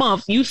next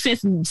month. You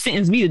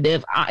sentence me to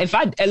death. If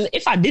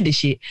I did this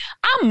shit,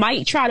 I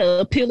might try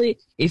to appeal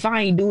it if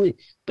I ain't do it.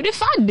 But if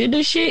I did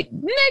this shit,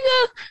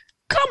 nigga,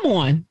 come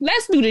on.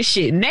 Let's do this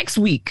shit next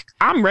week.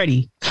 I'm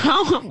ready.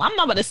 I'm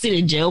not about to sit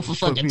in jail for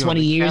fucking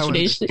 20 years for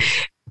this shit.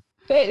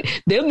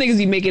 Them niggas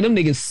be making them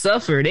niggas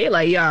suffer. They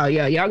like,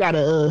 y'all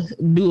gotta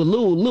do a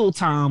little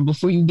time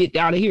before you get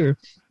out of here.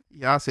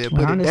 Y'all said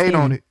put a date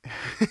on it.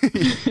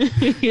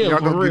 Y'all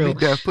gonna give me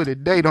death, put a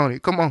date on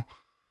it. Come on.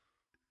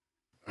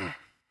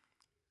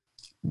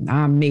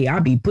 Nah, me. I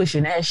be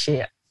pushing that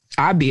shit.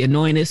 I be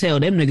annoying as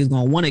hell. Them niggas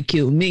gonna want to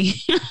kill me.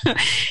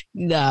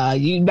 Nah,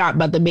 you not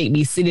about to make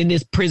me sit in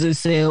this prison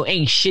cell.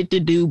 Ain't shit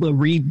to do but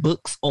read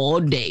books all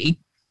day.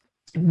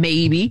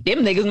 Maybe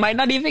them niggas might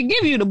not even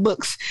give you the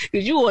books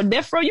because you on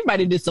death row. You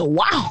might have did some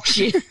wild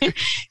shit.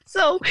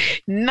 So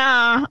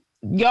nah,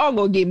 y'all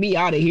gonna get me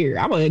out of here.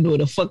 I'm gonna do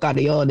the fuck out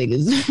of y'all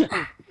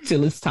niggas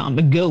till it's time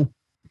to go.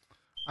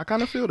 I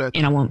kind of feel that.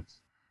 And I won't.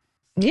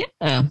 Yeah.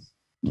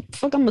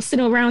 Fuck, I'm gonna sit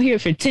around here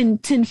for 10,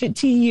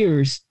 15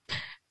 years.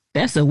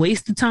 That's a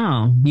waste of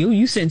time.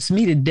 You sentence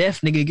me to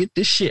death, nigga. Get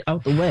this shit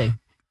out the way.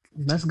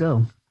 Let's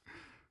go.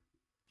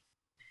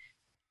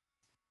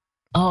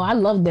 Oh, I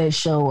love that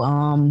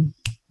show.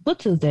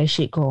 What is that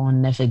shit called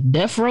on Netflix?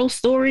 Death Row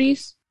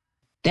Stories.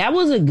 That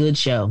was a good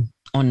show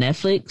on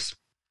Netflix.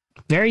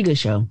 Very good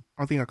show.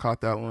 I think I caught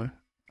that one.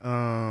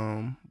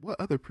 What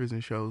other prison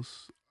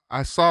shows?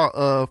 I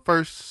saw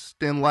First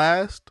and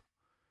Last.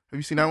 Have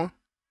you seen that one?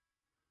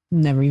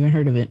 Never even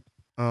heard of it.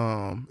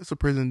 It's a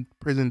prison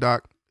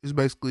doc. It's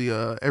basically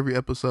every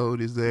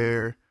episode is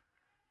there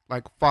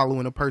like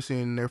following a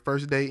person their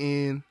first day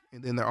in,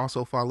 and then they're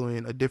also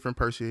following a different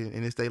person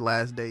and it's their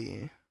last day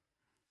in.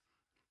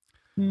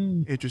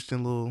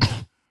 Interesting little.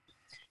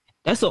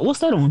 What's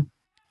that on?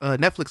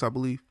 Netflix, I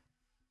believe.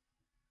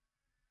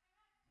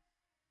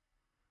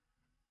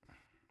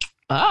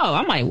 Oh,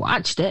 I might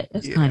watch that.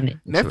 That's kind of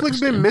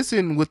Netflix been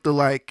missing with the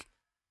like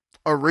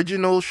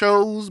original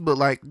shows, but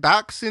like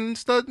docs and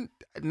stuff.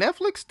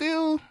 Netflix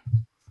still.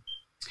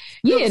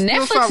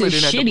 Netflix is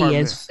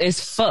shitty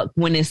as fuck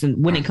when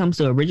it comes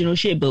to original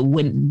shit, but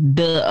when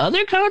the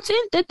other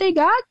content that they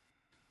got,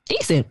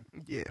 decent.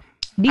 Yeah,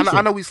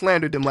 I know we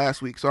slandered them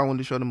last week, so I wanted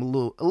to show them a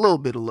little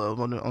bit of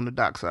love on the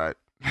doc side.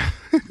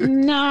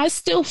 Nah, it's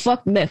still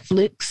fuck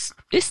Netflix.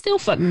 It's still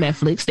fuck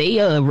Netflix. They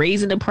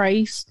raising the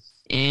price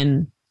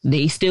and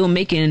they still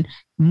making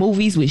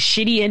movies with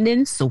shitty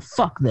endings, so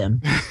fuck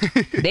them.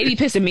 They be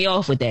pissing me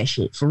off with that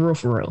shit, for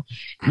real.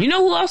 You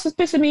know who else is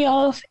pissing me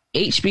off?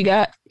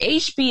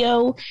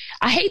 HBO.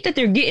 I hate that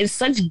they're getting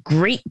such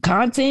great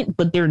content,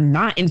 but they're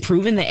not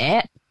improving the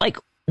app. Like,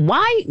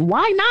 why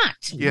not?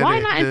 Yeah, why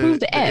not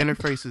improve the app? The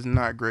interface is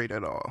not great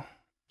at all.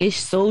 It's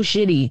so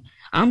shitty.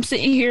 I'm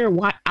sitting here.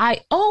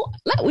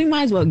 We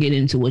might as well get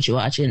into what you're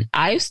watching.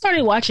 I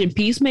started watching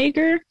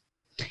Peacemaker,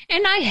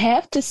 and I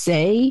have to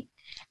say,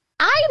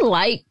 I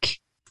like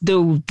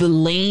the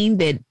lane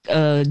that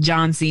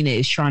John Cena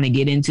is trying to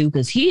get into,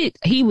 because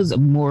he was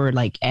more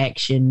like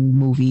action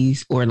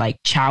movies or like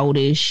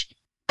childish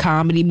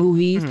comedy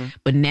movies,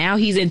 but now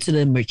he's into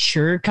the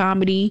mature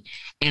comedy,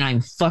 and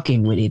I'm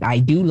fucking with it. I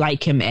do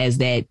like him as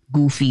that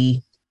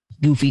goofy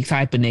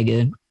type of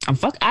nigga.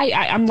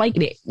 I'm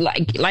liking it.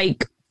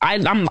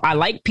 I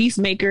like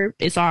Peacemaker.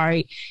 It's all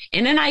right.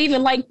 And then I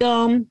even liked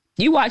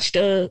you watched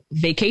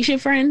Vacation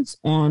Friends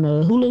on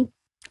Hulu?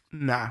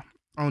 Nah,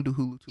 I don't do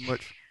Hulu too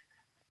much.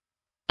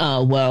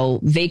 Well,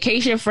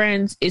 Vacation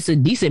Friends, it's a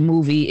decent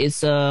movie.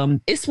 It's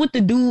with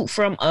the dude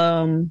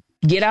from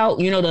Get Out,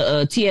 you know,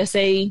 the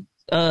TSA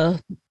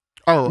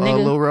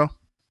Lil Rel.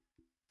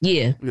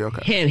 Yeah,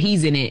 okay.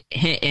 He's in it,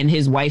 and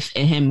his wife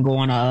and him go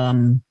on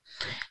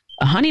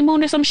a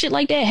honeymoon or some shit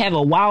like that. Have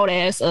a wild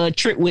ass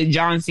trip with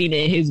John Cena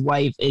and his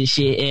wife and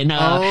shit. And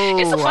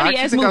it's a funny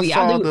ass movie.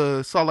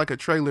 I saw like a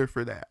trailer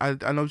for that. I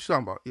know what you're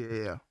talking about.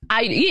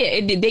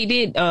 They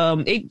did.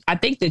 I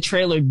think the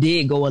trailer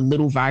did go a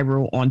little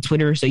viral on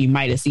Twitter, so you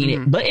might have seen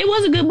it. But it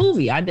was a good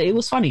movie. It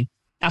was funny.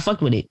 I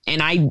fucked with it,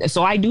 and I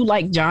do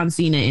like John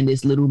Cena in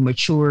this little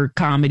mature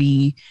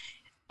comedy.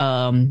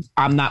 I'm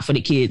not for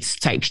the kids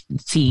type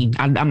scene.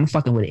 I'm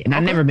fucking with it, and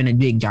I've never been a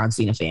big John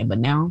Cena fan, but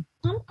now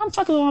I'm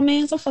fucking with my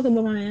mans. I'm fucking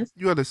with my mans.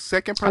 You are the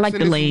second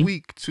person this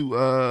week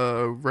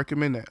to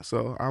recommend that,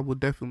 so I will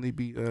definitely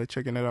be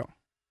checking that out.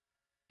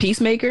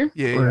 Peacemaker,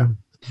 yeah.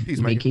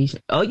 Peacemaker. Vacation.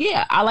 Oh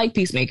yeah, I like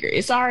Peacemaker.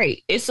 It's all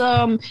right. It's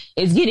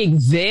getting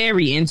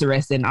very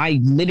interesting. I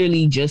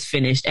literally just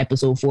finished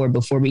episode 4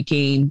 before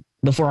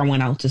I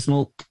went out to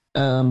smoke,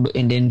 and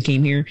then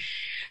came here.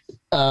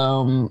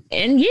 And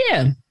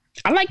yeah,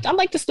 I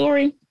like the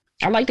story.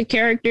 I like the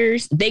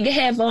characters. They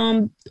have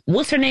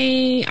what's her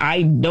name?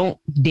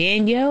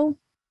 Danielle,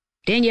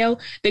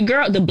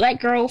 the black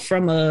girl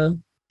from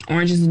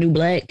Orange Is the New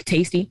Black,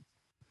 Tasty.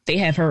 They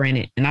have her in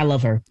it, and I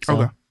love her.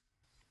 So. Okay.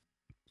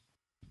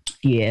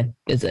 Yeah,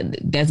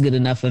 that's good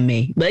enough for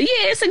me. But yeah,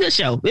 it's a good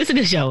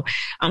show.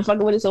 I'm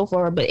fucking with it so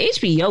far. But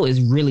HBO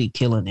is really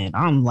killing it.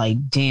 I'm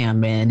like, damn,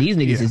 man, these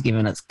niggas is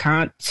giving us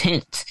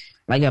content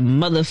like a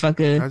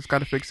motherfucker. I just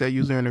gotta fix that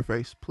user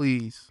interface,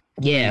 please.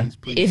 Yeah,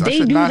 please. If they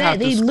do that,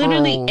 they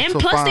literally, and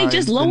plus they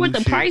just lowered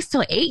the price to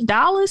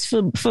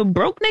 $8 for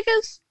broke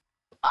niggas.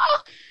 Oh,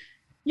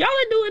 y'all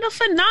are doing a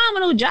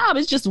phenomenal job.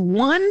 It's just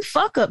one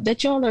fuck up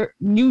that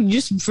you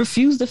just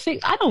refuse to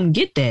fix. I don't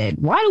get that.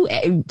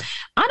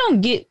 I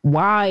don't get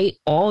why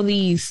all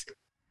these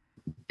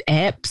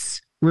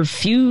apps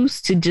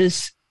refuse to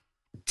just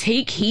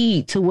take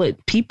heed to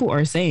what people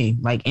are saying.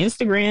 Like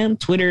Instagram,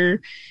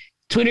 Twitter,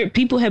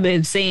 people have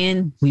been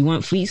saying, we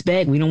want fleets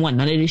back. We don't want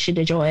none of this shit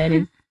that y'all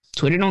added.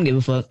 Twitter don't give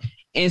a fuck.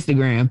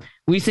 Instagram,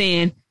 we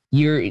saying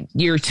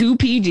you're too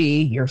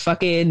PG. You're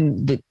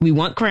fucking. We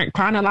want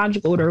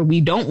chronological order.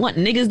 We don't want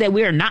niggas that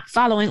we are not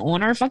following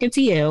on our fucking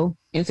TL.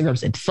 Instagram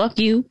said, "Fuck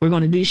you. We're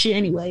gonna do this shit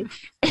anyway."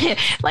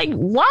 Like,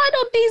 why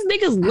don't these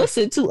niggas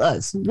listen to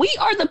us? We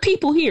are the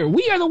people here.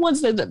 We are the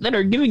ones that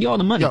are giving y'all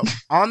the money. Yo,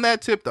 on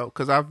that tip though,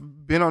 because I've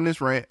been on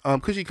this rant.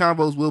 Cushy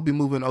Convos will be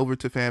moving over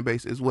to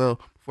Fanbase as well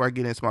before I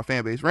get into my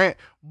Fanbase rant,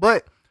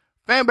 but.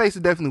 Fanbase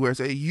is definitely where it's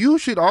at. You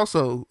should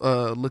also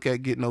look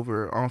at getting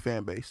over on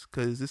Fanbase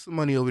because there's some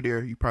money over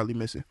there you're probably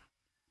missing.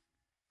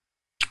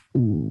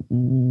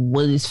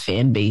 What is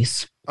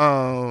Fanbase?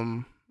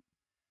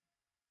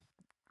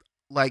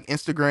 Like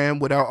Instagram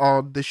without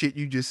all the shit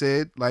you just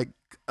said. Like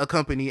a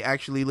company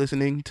actually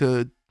listening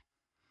to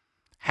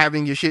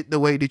having your shit the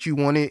way that you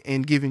want it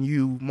and giving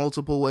you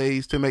multiple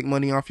ways to make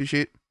money off your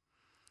shit.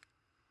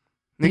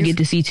 You get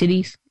to see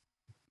titties?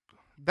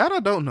 That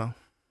I don't know.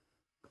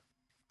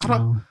 I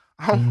don't know.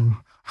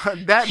 On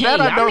the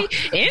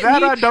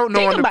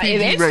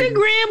PG rating.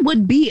 Instagram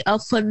would be a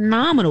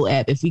phenomenal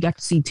app if we got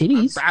to see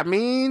titties. I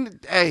mean,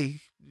 hey,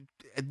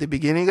 at the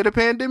beginning of the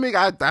pandemic,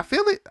 I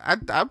feel it.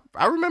 I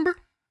remember.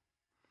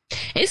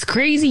 It's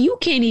crazy. You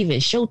can't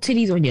even show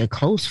titties on your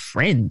close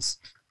friends.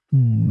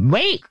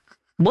 Wait,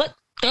 what?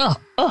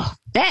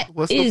 That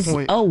is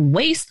a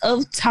waste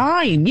of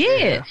time.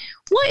 Yeah.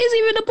 What is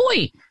even the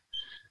point?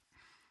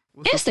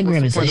 What's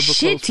Instagram is a point of close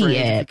friends shitty if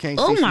you app. can't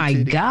Oh see some my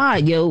titty?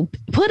 god, yo,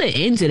 put an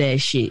end to that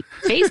shit.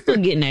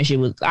 Facebook getting that shit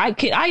was I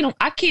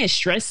can't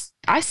stress.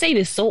 I say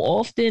this so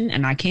often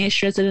and I can't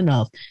stress it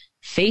enough.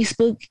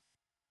 Facebook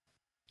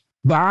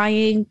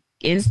buying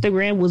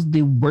Instagram was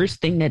the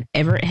worst thing that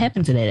ever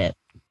happened to that app.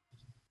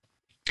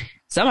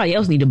 Somebody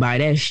else need to buy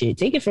that shit.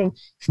 Take it from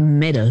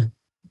Meta.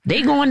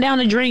 They going down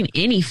the drain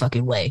any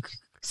fucking way.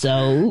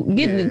 So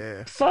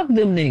fuck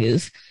them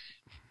niggas.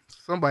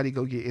 Somebody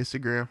go get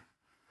Instagram.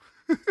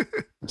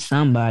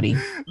 Somebody.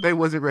 They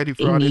wasn't ready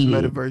for all this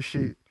metaverse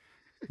shit.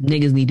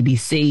 Niggas need to be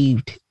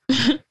saved.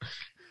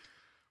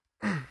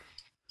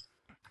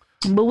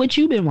 But what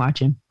you been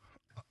watching?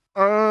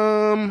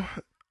 Other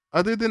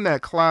than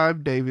that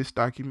Clive Davis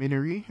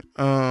documentary,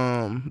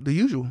 the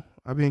usual.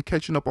 I've been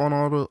catching up on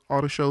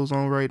all the shows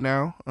on right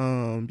now.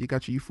 You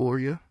got your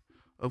Euphoria,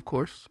 of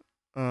course.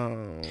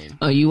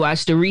 Oh, you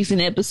watched the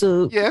recent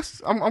episode?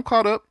 Yes, I'm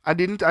caught up. I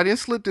didn't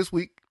slip this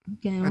week.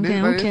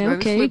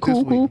 Okay.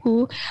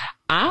 Cool.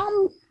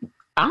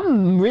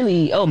 I'm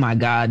really, oh my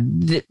god,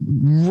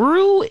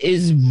 Rue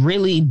is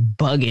really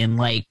bugging.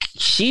 Like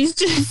she's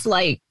just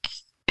like,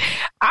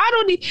 I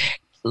don't need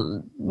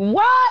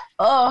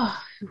what.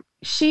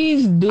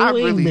 She's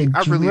doing the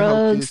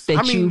drugs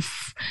that you.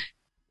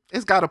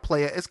 It's got to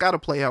play. It's got to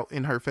play out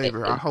in her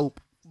favor. I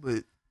hope,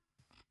 but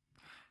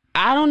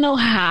I don't know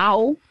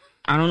how.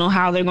 I don't know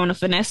how they're going to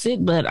finesse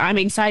it, but I'm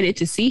excited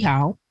to see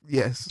how.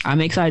 Yes,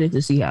 I'm excited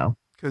to see how.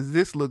 Because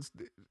this was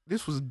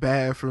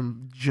bad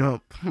from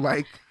jump.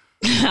 Like,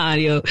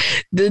 yo,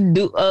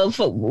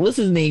 what's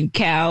his name?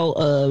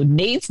 Cal,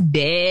 Nate's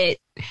dad.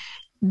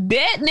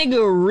 That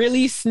nigga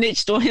really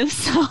snitched on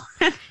himself.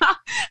 I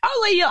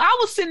was like, yo, I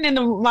was sitting in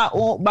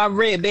my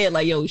red bed,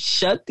 like, yo,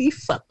 shut the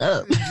fuck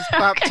up.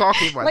 Stop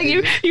talking about like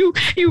it.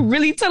 You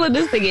really telling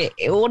this nigga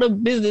all the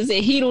business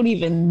and he don't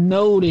even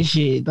know the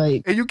shit.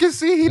 Like, and you can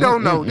see he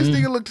don't know. This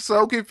nigga looked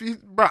so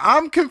confused, bro.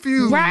 I'm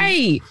confused.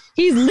 Right?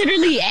 He's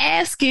literally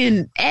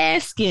asking.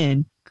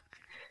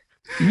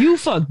 You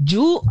fuck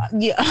Jewel?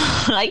 Yeah,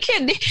 like he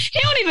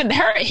don't even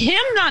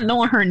him not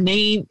knowing her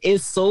name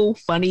is so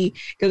funny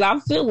because I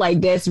feel like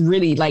that's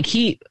really like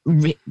he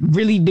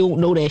really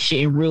don't know that shit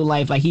in real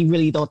life. Like he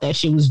really thought that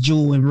shit was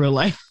Jewel in real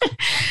life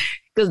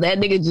because that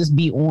nigga just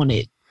be on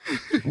it.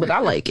 But I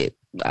like it.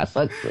 I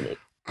fucked with it.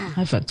 That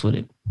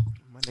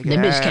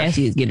bitch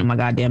Cassie is getting on my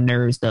goddamn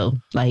nerves though.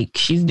 Like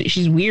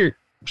she's weird.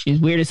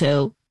 She's weird as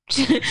hell.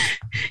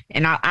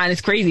 And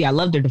it's crazy. I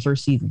loved her the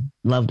first season.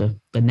 Loved her,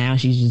 but now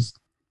she's just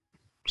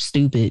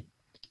stupid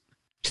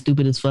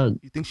as fuck.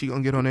 You think she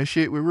gonna get on that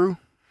shit with Rue?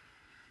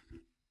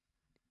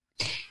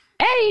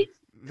 Hey,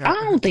 I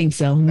don't think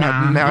so.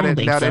 Now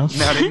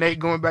that Nate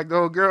going back to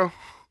old girl.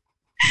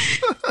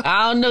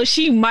 I don't know.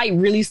 She might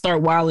really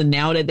start wilding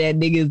now that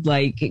nigga's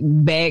like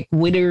back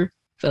with her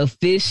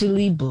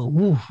officially, but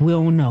we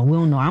don't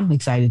know. I'm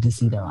excited to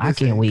see though. I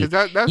can't wait.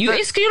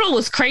 It's you know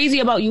what's crazy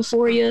about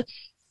Euphoria?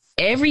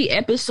 Every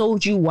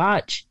episode you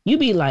watch, you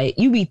be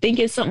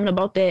thinking something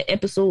about that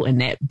episode, and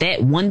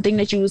that one thing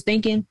that you was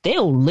thinking,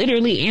 they'll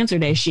literally answer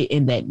that shit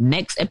in that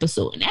next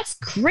episode. And that's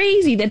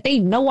crazy that they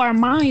know our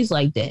minds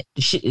like that.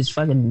 The shit is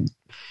fucking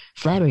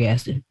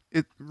flabbergasted.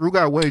 Rue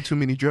got way too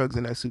many drugs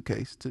in that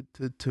suitcase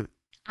to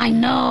I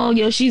know,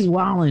 yo, she's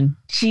wilding.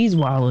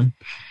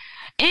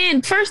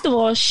 And first of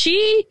all,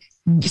 she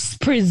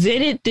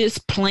presented this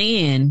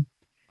plan.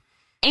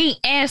 Ain't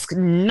asked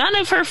none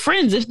of her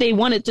friends if they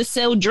wanted to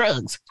sell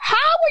drugs. Why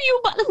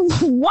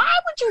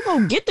would you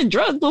go get the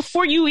drugs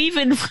before you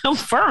even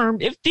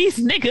confirmed if these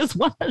niggas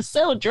want to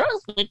sell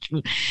drugs with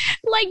you?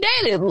 Like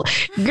that is,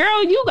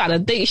 girl, you gotta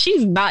think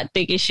she's not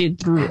thinking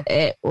shit through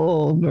at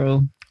all,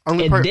 bro.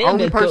 Only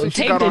person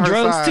she take got the on her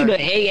drugs side. to the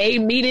AA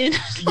meeting.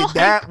 Yeah,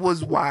 that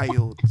was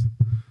wild.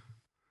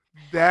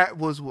 That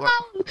was what.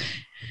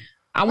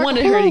 I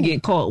wanted her to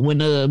get caught when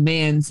the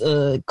man's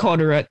caught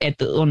her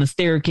on the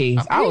staircase.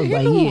 I was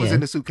like, what was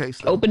in the suitcase.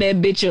 Though. Open that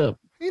bitch up.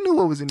 He knew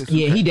what was in the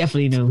suitcase. Yeah, he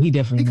definitely knew. He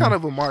kind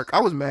of a mark.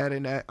 I was mad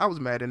in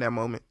that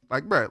moment.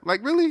 Like, bro,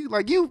 like really,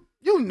 like you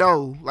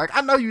know, like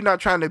I know you're not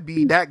trying to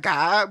be that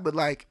guy, but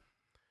like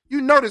you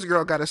know this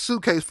girl got a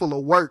suitcase full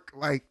of work,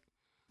 like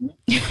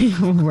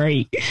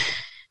right.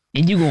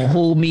 And you gonna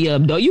hold me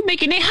up, though? You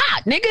making it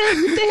hot, nigga?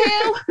 What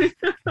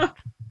the hell?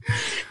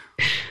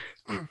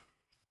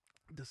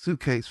 The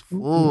suitcase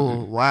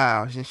full.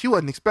 Wow, and she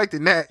wasn't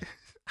expecting that.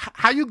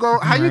 How you go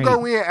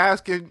in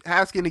asking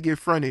to get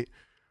fronted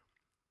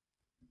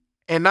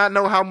and not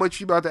know how much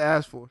you about to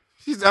ask for?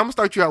 She said, "I'm gonna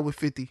start you out with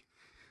 50."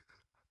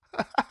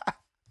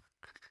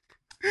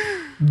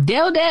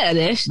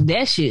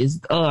 That shit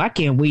is. Oh, I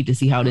can't wait to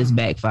see how this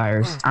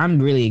backfires. I'm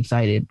really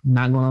excited.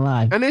 Not gonna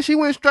lie. And then she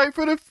went straight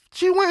for the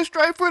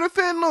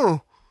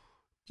fentanyl.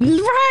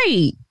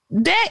 Right.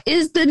 That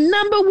is the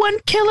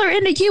 #1 killer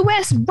in the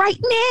U.S. right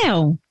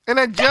now. And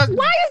why is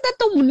that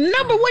the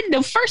 #1?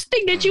 The first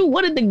thing that you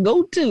wanted to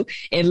go to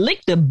and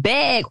lick the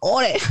bag, all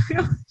that.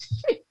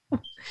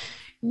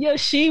 Yo,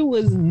 she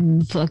was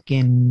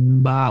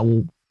fucking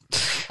wild.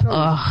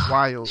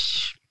 Wild.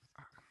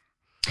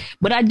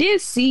 But I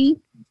did see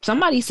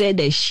somebody said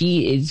that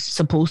she is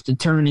supposed to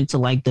turn into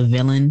like the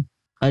villain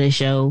of the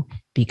show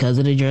because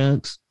of the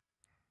drugs.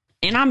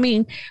 And I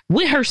mean,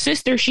 with her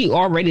sister, she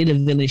already the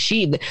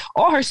villain.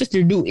 All her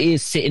sister do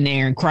is sit in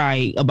there and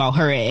cry about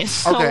her ass.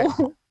 So,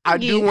 Okay. I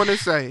do want to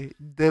say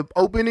the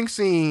opening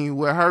scene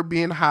with her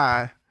being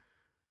high,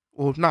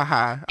 well, not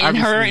high, and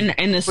her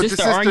and the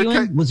sister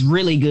arguing was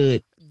really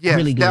good. Yes,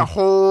 really good. That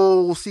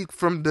whole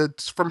from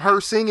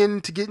her singing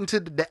to getting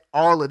to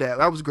all of that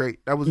was great.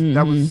 That was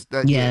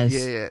yes.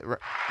 Yeah.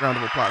 Round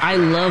of applause. I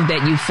love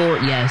that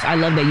Euphoria. Yes, I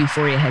love that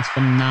Euphoria has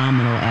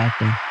phenomenal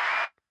acting.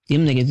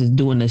 Them niggas is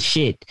doing the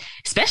shit,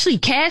 especially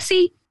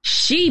Cassie.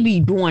 She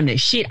be doing the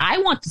shit. I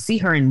want to see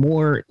her in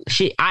more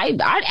shit. I'd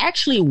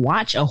actually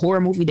watch a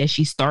horror movie that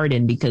she starred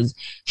in because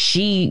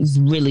she's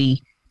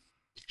really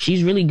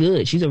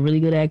good. She's a really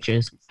good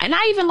actress. And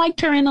I even liked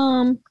her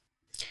in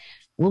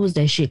what was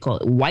that shit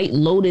called? White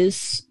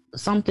Lotus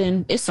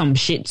something. It's some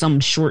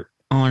short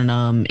on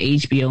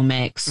HBO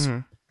Max. Mm-hmm.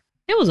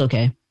 It was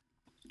okay.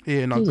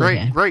 Yeah, no,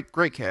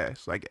 great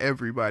cast. Like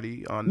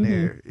everybody on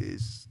there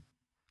is,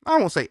 I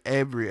won't say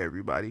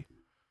everybody.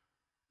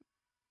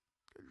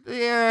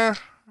 Yeah,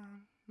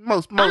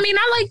 most. I mean,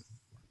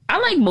 I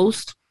like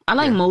most. I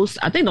like most.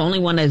 I think the only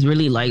one that's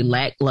really like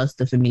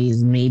lackluster for me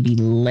is maybe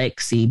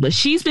Lexi, but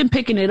she's been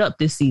picking it up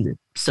this season,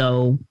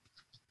 so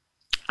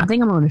I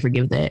think I'm going to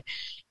forgive that.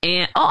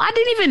 And I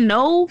didn't even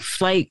know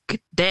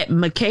like that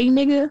McKay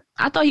nigga.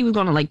 I thought he was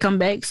going to like come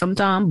back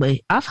sometime, but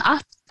I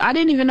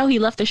didn't even know he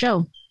left the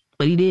show,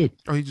 but he did.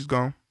 Oh, he just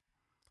gone.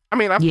 I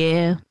mean,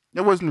 yeah,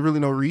 there wasn't really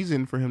no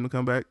reason for him to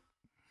come back.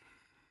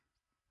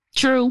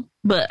 True,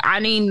 but I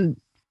mean,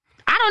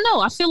 I don't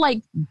know. I feel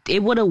like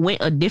it would have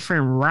went a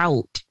different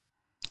route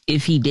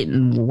if he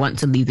didn't want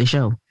to leave the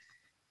show,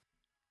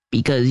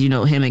 because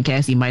him and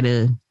Cassie might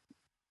have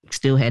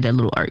still had that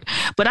little arc.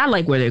 But I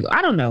like where they're going.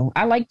 I don't know.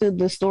 I like the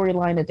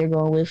storyline that they're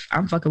going with.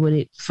 I'm fucking with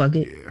it. Fuck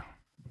it. Yeah.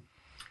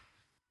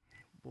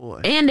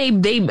 Boy. And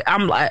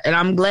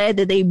I'm glad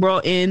that they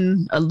brought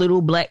in a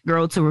little black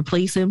girl to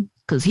replace him,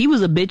 because he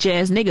was a bitch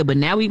ass nigga. But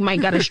now we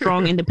might got a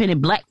strong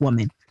independent black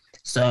woman.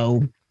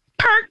 So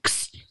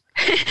perks.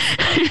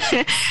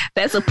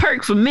 That's a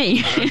perk for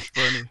me. That's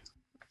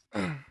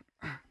funny.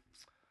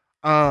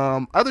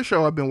 Other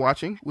show I've been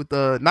watching with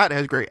not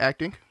as great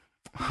acting.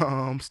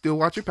 Still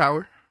watching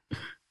Power.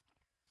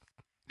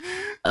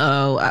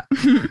 Oh,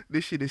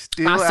 this shit is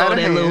still. I saw out of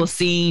that hand. little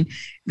scene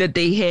that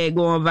they had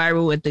going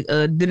viral at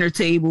the dinner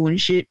table and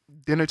shit.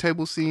 Dinner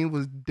table scene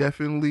was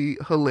definitely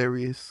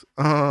hilarious.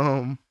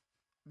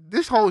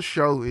 This whole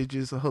show is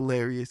just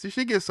hilarious. This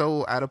shit gets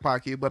so out of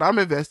pocket, but I'm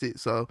invested,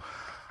 so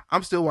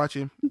I'm still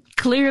watching.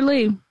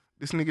 Clearly,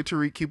 this nigga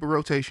Tariq keep a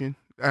rotation.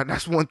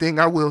 That's one thing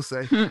I will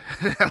say.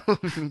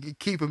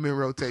 Keep him in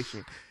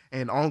rotation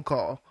and on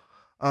call.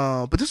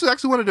 But this was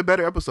actually one of the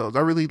better episodes. I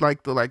really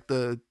like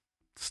the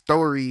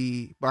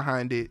story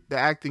behind it. The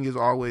acting is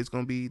always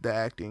going to be the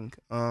acting.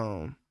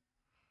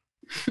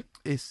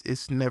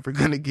 It's never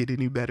going to get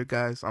any better,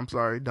 guys. I'm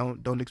sorry.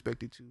 Don't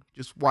expect it to.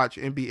 Just watch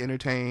and be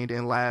entertained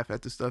and laugh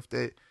at the stuff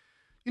that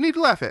you need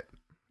to laugh at.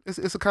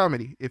 It's a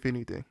comedy, if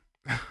anything.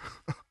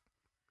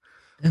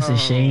 That's a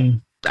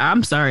shame.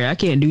 I'm sorry, I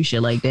can't do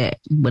shit like that.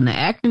 When the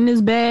acting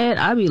is bad,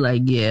 I be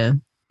like, yeah,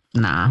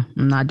 nah,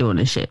 I'm not doing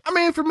this shit. I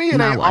mean, for me,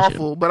 it ain't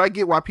awful, but I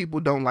get why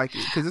people don't like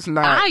it, because it's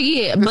not.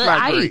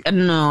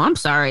 No, I'm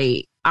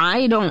sorry.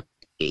 I don't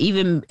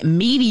even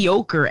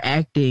mediocre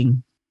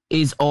acting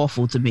is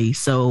awful to me.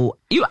 So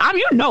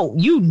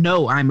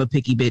I'm a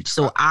picky bitch.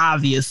 So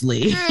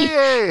obviously,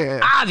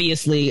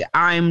 obviously,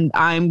 I'm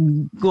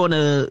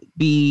gonna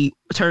be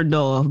turned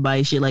off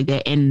by shit like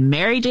that. And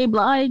Mary J.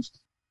 Blige.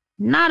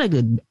 Not a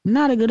good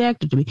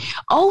actor to me.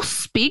 Oh,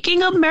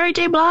 speaking of Mary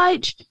J.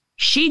 Blige,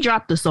 she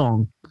dropped the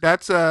song.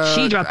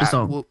 She dropped the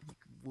song.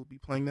 We'll be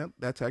playing that.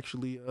 That's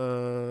actually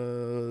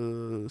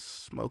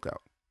Smoke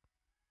Out.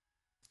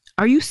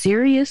 Are you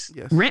serious?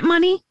 Yes. Rent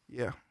Money?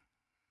 Yeah.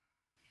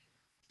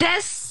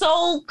 That's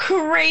so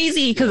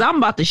crazy, because I'm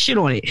about to shit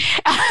on it.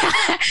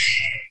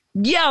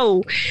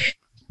 Yo,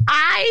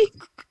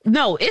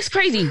 no, it's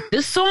crazy.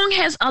 This song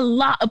has a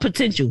lot of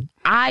potential.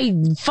 I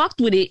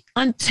fucked with it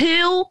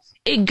until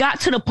it got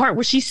to the part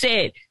where she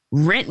said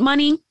rent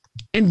money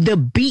and the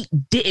beat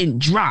didn't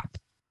drop.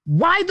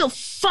 Why the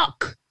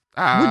fuck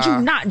would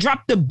you not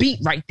drop the beat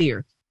right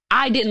there?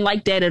 I didn't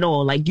like that at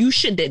all. Like, you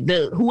should,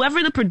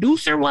 whoever the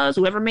producer was,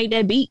 whoever made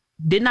that beat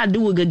did not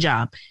do a good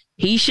job.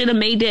 He should have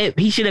made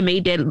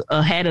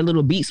that, had a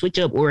little beat switch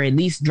up, or at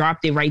least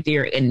dropped it right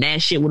there, and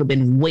that shit would have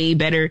been way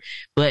better.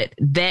 But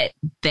that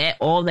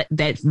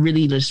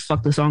really just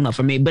fucked the song up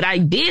for me. But I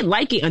did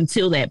like it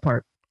until that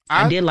part.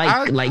 I did like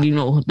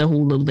the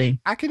whole little thing.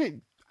 I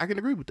can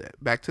agree with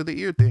that. Back to the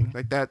ear thing.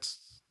 Like, that's,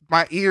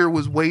 my ear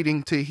was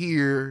waiting to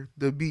hear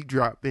the beat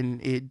drop, and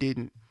it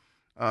didn't.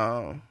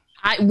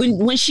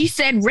 When she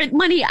said rent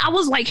money, I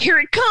was like, here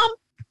it come.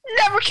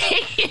 Never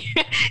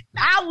came.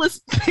 I was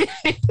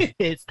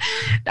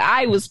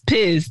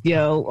pissed,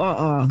 yo.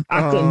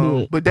 I couldn't do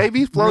it. But Dave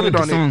East floated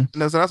on it.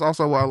 No, so that's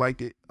also why I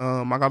liked it.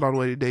 I got all the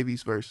way to Dave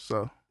East verse,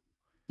 so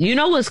You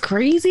know what's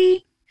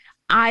crazy?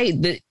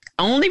 The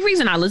only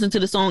reason I listen to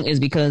the song is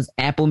because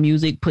Apple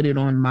Music put it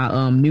on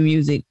my new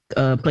music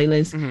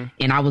playlist,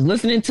 and I was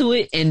listening to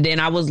it, and then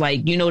I was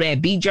like, that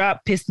beat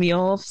drop pissed me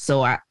off.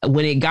 So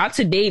when it got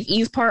to Dave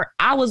East part,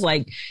 I was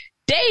like,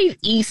 Dave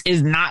East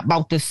is not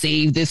about to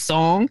save this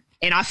song,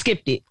 and I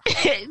skipped it.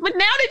 But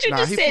now that you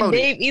just said floated.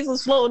 Dave East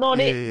was floating on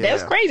it,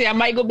 that's crazy. I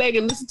might go back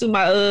and listen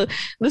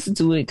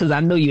to it because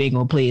I know you ain't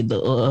gonna play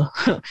the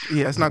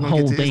it's not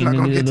gonna get to, it's not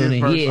gonna get to this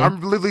verse.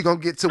 I'm literally gonna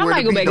get to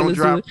where the beat don't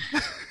drop.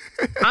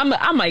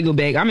 I might go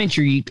back. I'm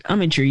intrigued.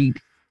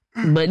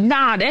 But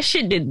nah, that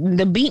shit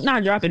the beat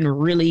not dropping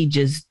really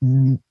just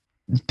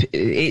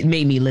it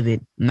made me livid.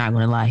 I'm not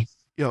gonna lie.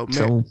 Yo,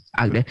 so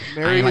I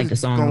ain't like the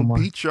song no more.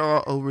 Beat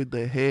y'all over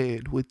the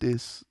head with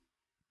this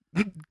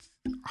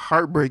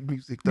heartbreak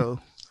music though.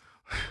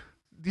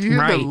 Do you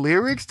hear the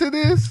lyrics to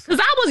this?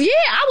 Because I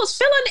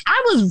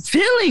was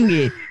feeling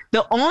it.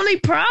 The only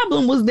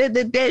problem was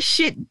that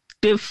shit,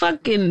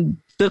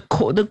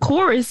 the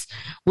chorus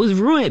was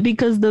ruined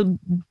because the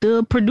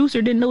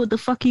producer didn't know what the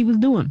fuck he was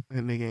doing.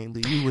 That nigga ain't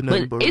leave you with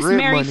nothing but it's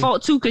Mary's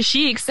fault too, because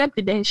she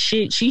accepted that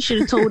shit. She should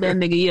have told that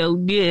nigga, yo,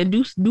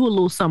 do a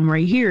little something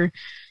right here.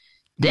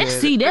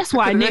 That's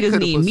why niggas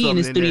need me in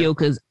the studio,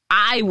 because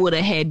I would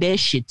have had that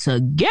shit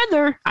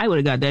together. I would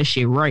have got that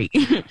shit right.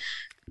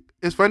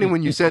 It's funny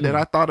when you said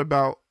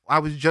that. I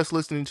was just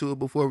listening to it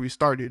before we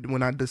started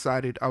when I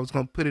decided I was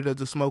gonna put it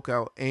as a smoke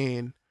out,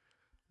 and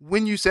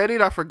when you said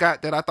it, I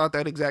forgot that I thought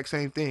that exact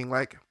same thing.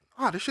 Like,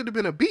 there should have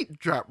been a beat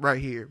drop right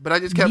here. But I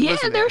just kept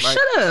listening. Yeah, there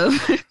should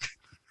have.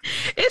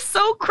 It's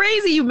so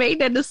crazy you made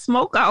that the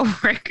smoke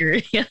out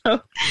record,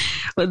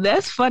 But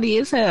that's funny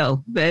as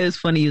hell. That is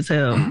funny as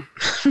hell.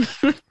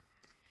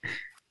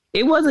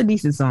 It was a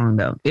decent song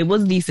though. It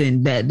was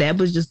decent. That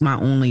was just my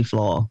only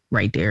flaw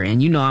right there.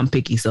 And I'm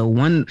picky, so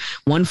one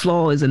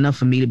flaw is enough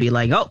for me to be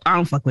like, oh, I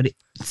don't fuck with it.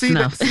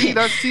 That's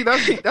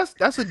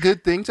a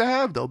good thing to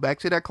have though. Back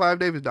to that Clive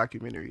Davis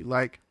documentary.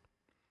 Like,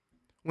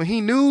 when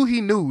he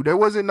knew. There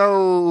wasn't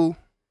no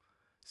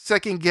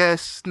second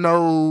guess,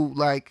 no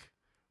like,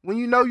 when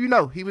you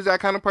know. He was that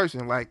kind of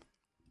person. Like,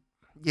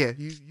 yeah,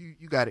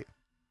 you got it.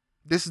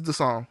 This is the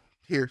song.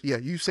 Here, yeah,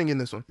 you singing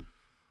this one.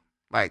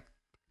 Like,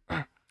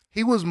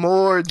 he was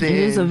more than... It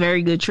is a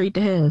very good trait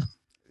to have.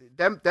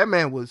 That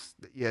man was...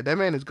 Yeah, that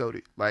man is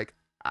goated. Like,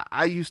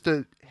 I used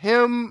to...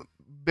 Him,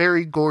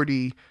 Berry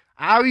Gordy...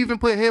 I'll even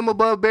put him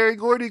above Berry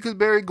Gordy because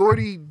Berry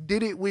Gordy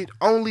did it with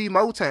only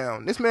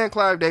Motown. This man,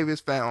 Clive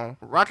Davis, found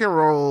rock and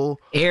roll,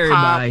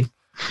 everybody,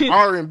 pop,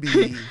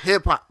 R&B,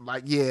 hip hop.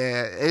 Like,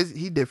 yeah,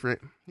 he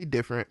different. He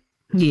different.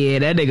 Yeah,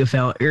 that nigga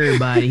found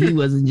everybody. He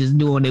wasn't just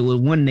doing it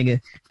with one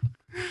nigga.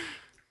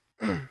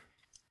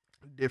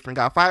 Different.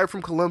 Got fired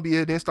from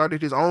Columbia, then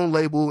started his own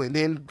label, and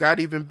then got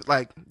even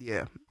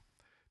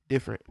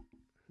different.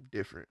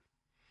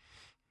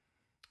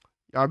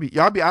 Y'all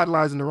be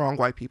idolizing the wrong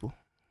white people.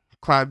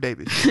 Clive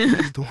Davis,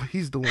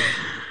 he's the one.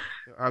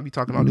 I'll be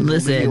talking all this.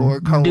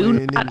 Listen,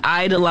 do not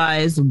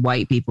idolize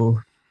white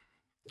people.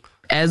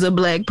 As a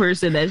black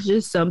person, that's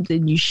just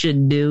something you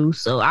shouldn't do.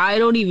 So I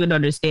don't even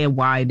understand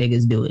why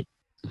niggas do it.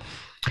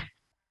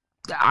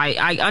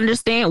 I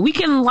understand we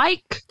can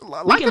like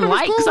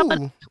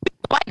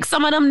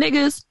some of them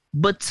niggas,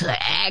 but to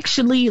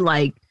actually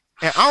like,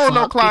 and I don't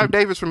know Clive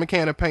Davis from a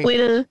can of paint.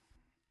 To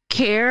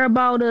care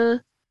about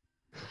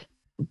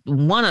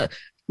wanna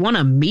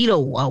meet a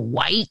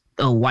white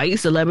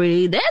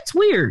celebrity, that's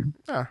weird.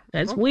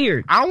 That's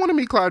weird. I don't want to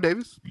meet Clive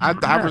Davis. I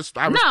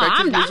respect. I'm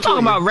talking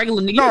about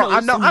regular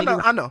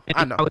niggas. I know.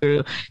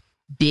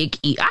 Dick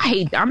E.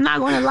 I'm not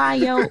gonna lie,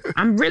 yo.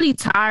 I'm really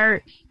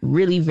tired,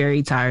 really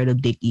very tired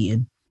of dick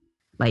eating.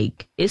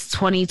 Like, it's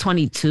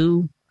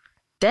 2022.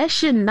 That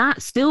should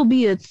not still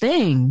be a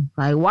thing.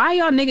 Like, why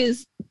y'all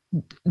niggas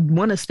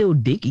want to still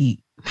dick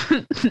eat?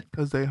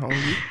 Because they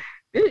hungry.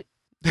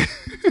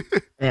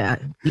 Yeah.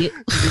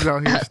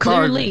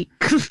 Clearly.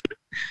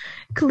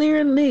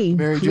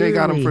 Mary J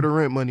got them for the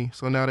rent money,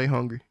 so now they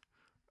hungry.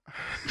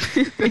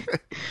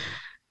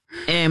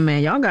 And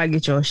man, y'all gotta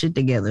get your shit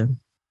together.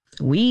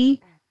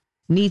 We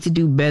need to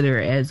do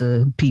better as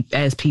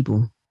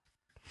people.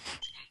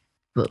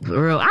 But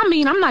for real, I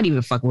mean, I'm not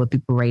even fucking with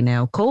people right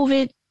now.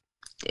 COVID,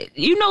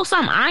 you know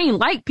something? I ain't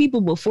like people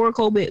before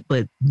COVID,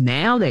 but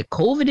now that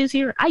COVID is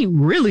here, I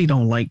really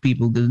don't like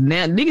people because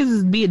now niggas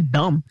is being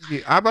dumb.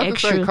 Yeah, I'm about to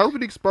say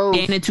COVID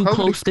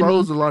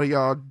exposed a lot of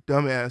y'all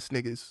dumbass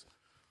niggas.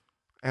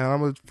 And I'm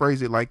going to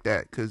phrase it like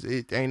that because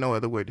it ain't no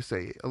other way to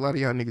say it. A lot of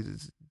y'all niggas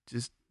is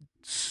just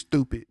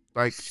stupid.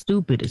 Like,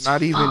 stupid as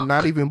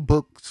not even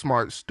book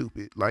smart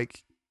stupid.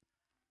 Like,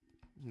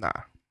 nah.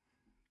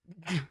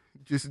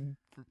 Just,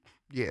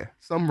 yeah,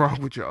 something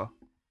wrong with y'all.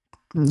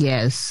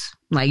 Yes.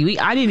 Like,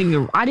 I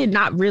did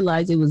not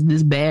realize it was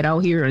this bad out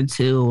here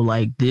until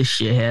like this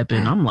shit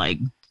happened. I'm like,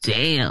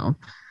 damn.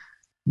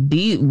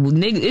 These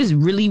niggas, it's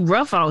really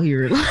rough out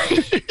here.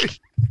 Like,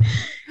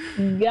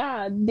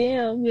 god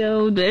damn,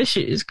 yo, that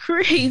shit is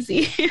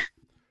crazy.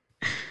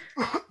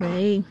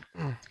 Hey,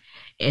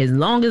 as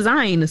long as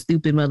I ain't a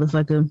stupid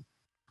motherfucker,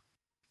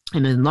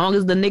 And as long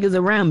as the niggas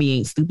around me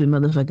ain't stupid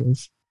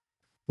motherfuckers,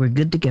 we're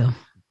good to go.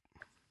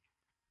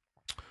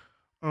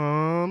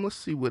 Let's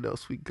see what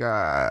else we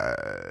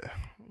got.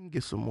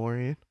 Get some more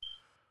in.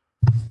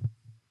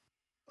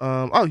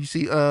 You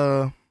see,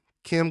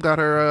 Kim got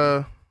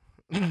her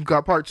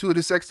got part 2 of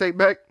the sex tape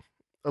back,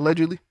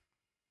 allegedly.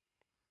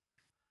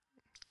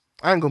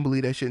 I ain't gonna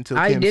believe that shit until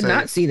I Kim did said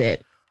not it. see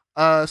that.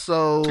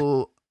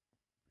 So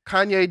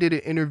Kanye did an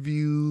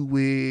interview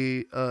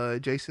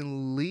with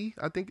Jason Lee,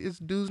 I think is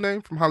dude's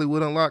name, from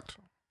Hollywood Unlocked.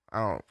 I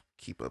don't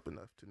keep up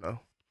enough to know,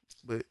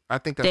 but I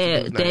think that's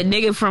the dude's that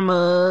name. nigga from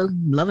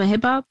Love and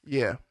Hip Hop.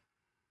 Yeah.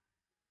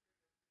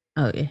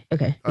 Oh yeah,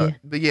 okay, yeah.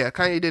 But yeah,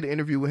 Kanye did an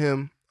interview with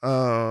him.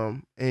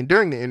 And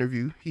during the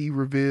interview, he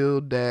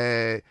revealed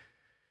that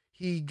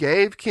he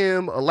gave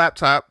Kim a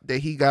laptop that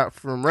he got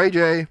from Ray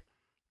J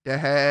that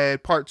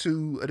had part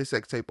 2 of the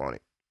sex tape on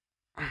it.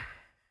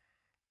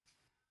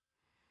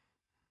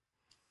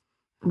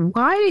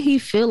 Why did he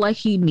feel like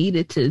he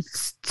needed to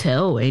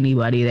tell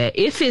anybody that?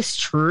 If it's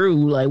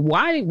true, like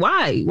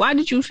why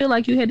did you feel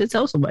like you had to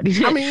tell somebody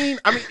that? I mean,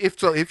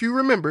 if you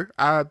remember,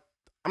 I'm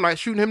not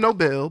shooting him no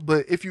bail,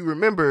 but if you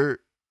remember,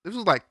 this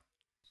was like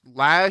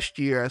last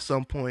year at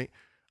some point.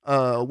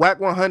 Whack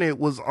 100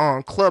 was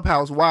on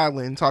Clubhouse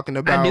Wildin' talking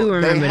about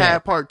they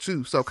had part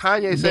 2. So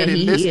Kanye said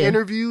in this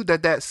interview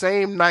that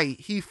same night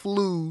he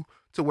flew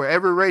to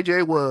wherever Ray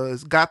J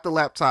was, got the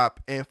laptop,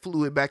 and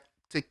flew back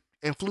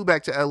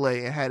to LA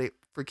and had it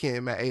for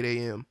Kim at 8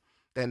 a.m.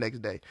 that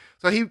next day.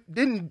 So he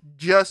didn't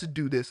just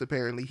do this,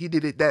 apparently. He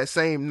did it that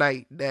same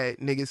night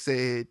that niggas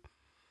said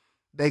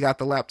they got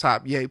the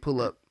laptop, yay, pull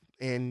up.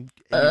 And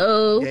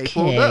okay. Yay,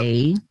 pulled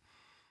up.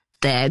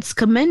 That's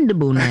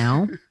commendable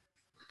now.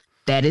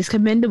 That is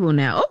commendable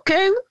now.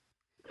 Okay.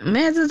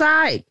 Man, it's all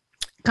right.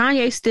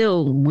 Kanye's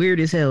still weird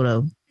as hell,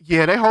 though.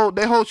 Yeah, that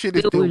whole shit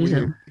is still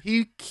weird.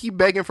 He keep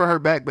begging for her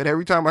back, but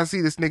every time I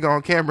see this nigga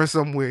on camera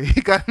somewhere,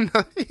 he got a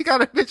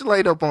bitch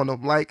laid up on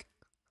him. Like,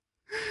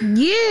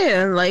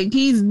 yeah, like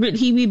he's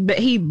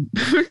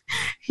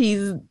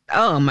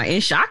oh my,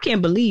 and I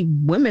can't believe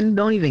women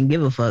don't even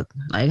give a fuck.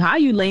 Like, how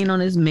you laying on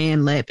this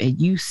man lap and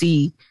you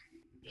see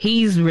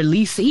he's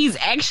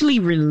actually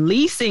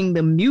releasing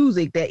the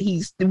music that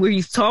where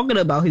he's talking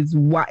about his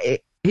wife.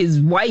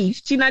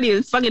 She's not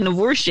even fucking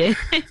divorced yet.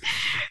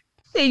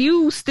 And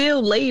you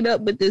still laid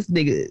up with this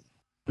nigga.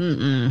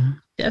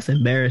 That's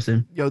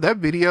embarrassing. Yo, that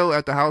video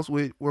at the house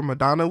where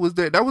Madonna was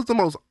there, that was the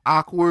most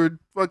awkward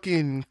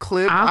fucking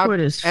clip I've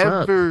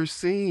ever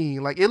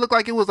seen. Like, it looked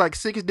like it was like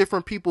 6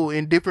 different people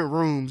in different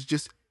rooms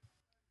just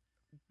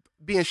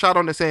being shot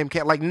on the same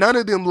camera. Like, none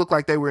of them looked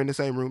like they were in the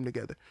same room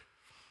together.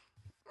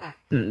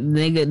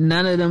 Nigga,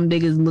 none of them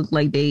niggas look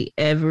like they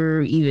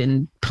ever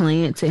even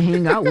planned to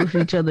hang out with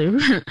each other.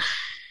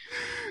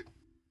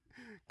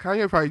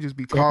 Kanye probably just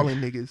be calling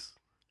niggas.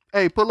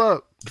 Hey, pull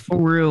up. For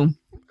real.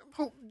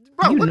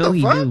 Bro, what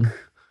the fuck?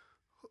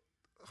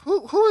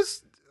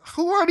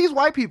 Who are these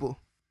white people?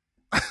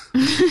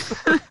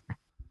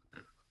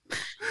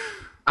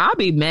 I'll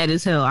be mad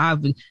as hell.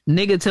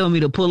 Nigga tell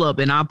me to pull up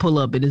and I pull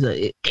up and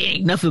it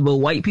ain't nothing but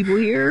white people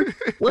here.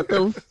 What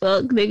the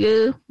fuck,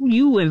 nigga?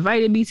 You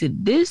invited me to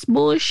this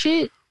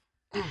bullshit?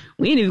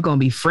 We ain't even gonna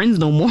be friends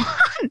no more.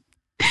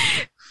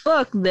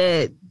 Fuck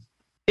that.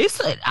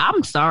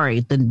 I'm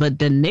sorry, but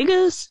the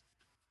niggas,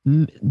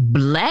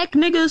 black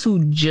niggas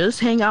who just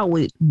hang out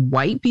with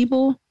white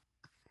people,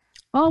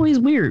 always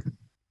weird.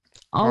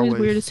 Always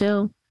weird as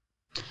hell.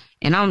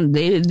 And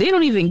they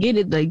don't even get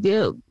it. Like,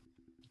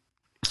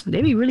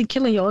 they be really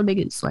killing y'all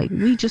niggas. Like,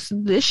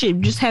 this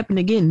shit just happened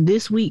again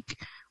this week.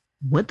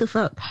 What the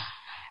fuck?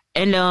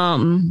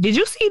 And did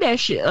you see that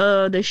shit?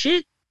 The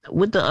shit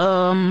with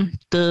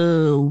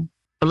the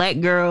black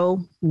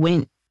girl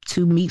went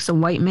to meet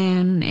some white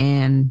man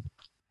and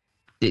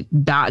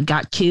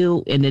got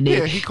killed, and then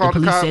he called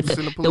the cops,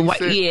 and the police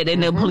said,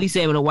 the police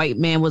said the white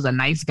man was a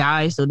nice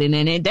guy. So then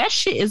that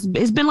shit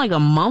it's been like a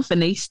month,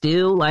 and they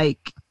still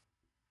like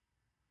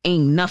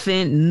ain't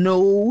nothing,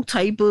 no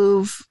type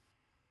of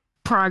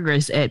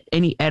progress at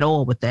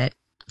all with that.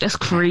 That's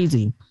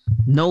crazy.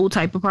 No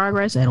type of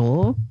progress at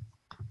all.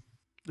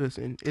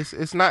 Listen,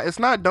 it's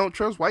not don't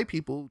trust white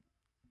people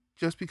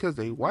just because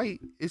they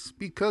white. It's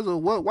because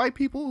of what white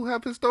people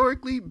have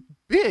historically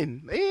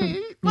been.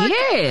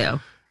 Yeah.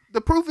 The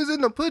proof is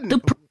in the pudding. The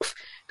proof.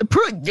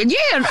 Yeah,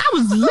 I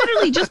was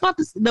literally just about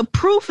to say, the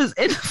proof is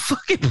in the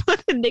fucking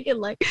pudding, nigga.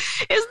 Like,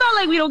 it's not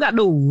like we don't got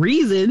no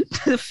reason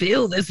to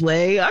feel this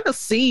way. I can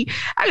see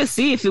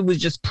if it was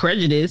just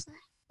prejudice.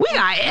 We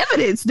got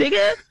evidence,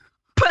 nigga.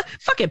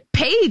 Fucking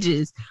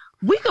pages.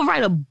 We could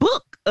write a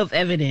book of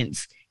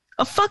evidence.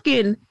 A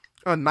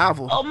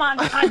novel. Oh my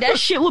god, that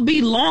shit would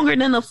be longer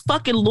than the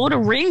fucking Lord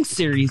of the Rings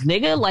series,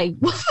 nigga. Like,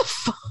 what the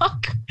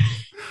fuck?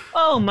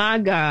 Oh my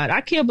god,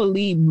 I can't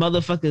believe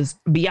motherfuckers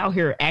be out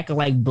here acting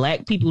like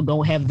black people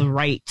don't have the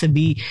right to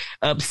be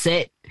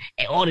upset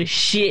and all the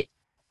shit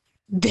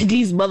that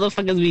these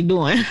motherfuckers be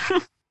doing.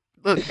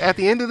 Look, at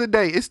the end of the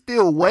day, it's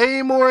still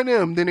way more of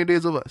them than it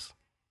is of us.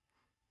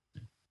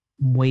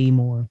 Way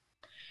more.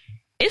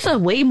 It's a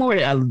way more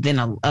than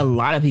a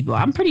lot of people.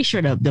 I'm pretty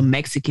sure the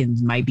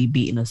Mexicans might be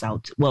beating us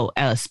out. Well,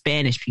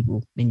 Spanish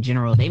people in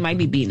general, they might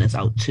be beating us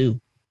out too.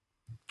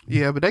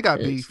 Yeah, but they got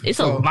beef. It's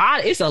a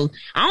lot. I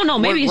don't know.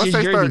 Maybe it's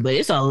just Jersey, but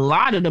it's a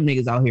lot of them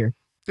niggas out here.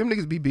 Them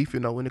niggas be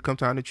beefing though when it comes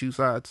time to choose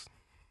sides.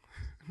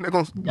 They're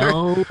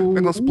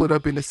gonna split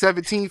up into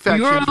 17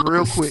 factions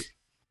real quick.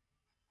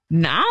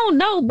 No, I don't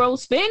know, bro.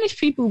 Spanish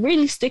people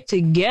really stick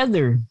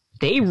together.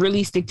 They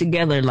really stick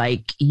together.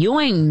 Like, you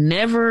ain't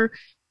never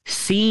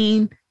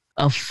seen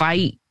a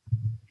fight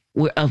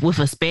with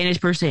a Spanish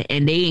person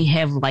and they ain't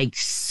have like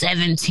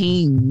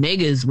 17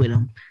 niggas with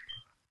them.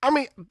 I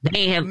mean,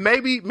 they have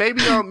maybe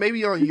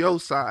on your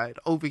side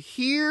over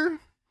here,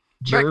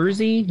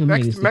 Jersey,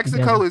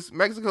 Mexico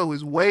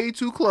is way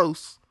too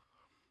close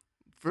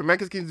for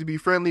Mexicans to be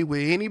friendly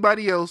with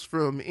anybody else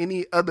from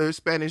any other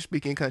Spanish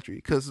speaking country.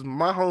 Because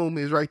my home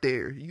is right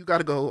there. You got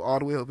to go all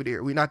the way over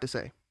there. We're not the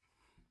same.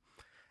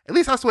 At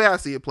least that's the way I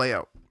see it play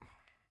out.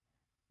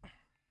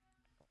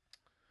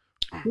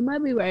 You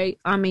might be right.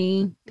 I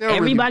mean,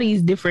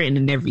 everybody's different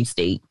in every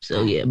state.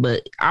 So yeah,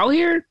 but out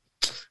here,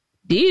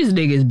 these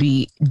niggas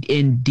be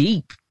in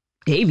deep.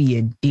 They be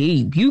in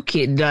deep. You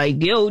can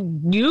like, yo,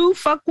 you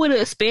fuck with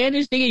a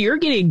Spanish nigga, you're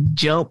getting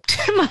jumped.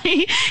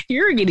 Like,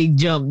 you're getting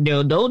jumped,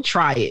 yo. Don't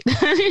try it.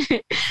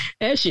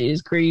 That shit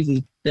is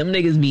crazy. Them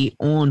niggas be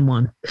on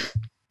one.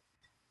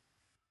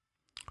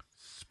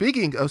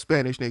 Speaking of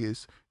Spanish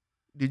niggas,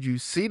 did you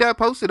see that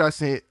post that I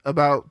sent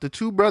about the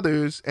two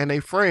brothers and a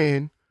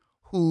friend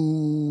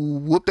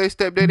who whooped their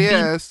stepdaddy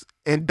ass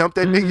and dumped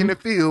that nigga in the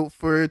field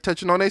for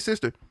touching on their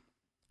sister?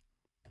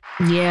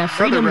 Yeah,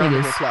 free them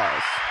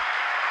niggas.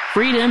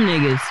 Free them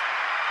niggas.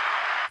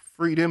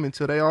 Free them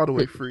until they all the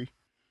way free.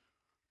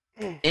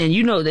 And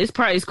you know, this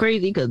probably is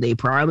crazy because they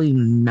probably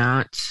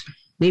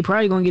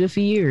gonna get a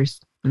few years.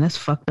 And that's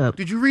fucked up.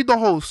 Did you read the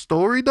whole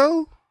story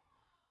though?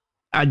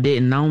 I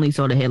didn't. I only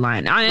saw the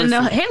headline. And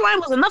the headline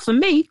was enough for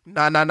me.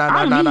 No.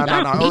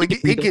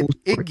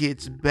 It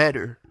gets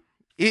better.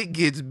 It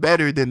gets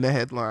better than the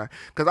headline.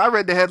 Because I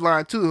read the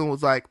headline too and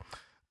was like,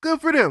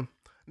 good for them.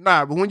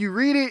 Nah, but when you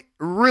read it,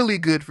 really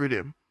good for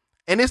them.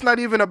 And it's not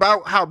even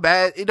about how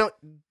bad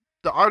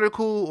the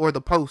article or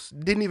the post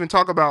didn't even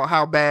talk about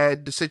how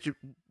bad the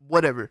situation,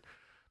 whatever.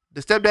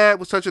 The stepdad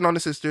was touching on the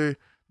sister.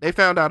 They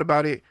found out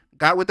about it,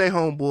 got with their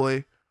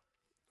homeboy.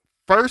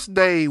 First,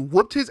 they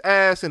whooped his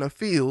ass in a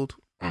field.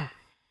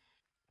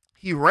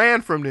 He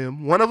ran from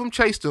them. One of them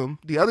chased him.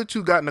 The other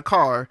two got in the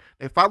car.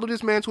 They followed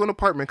this man to an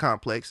apartment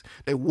complex.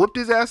 They whooped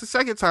his ass a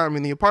second time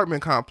in the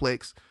apartment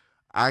complex.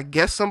 I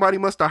guess somebody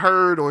must have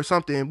heard or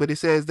something, but it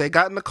says they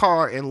got in the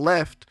car and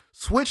left,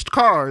 switched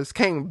cars,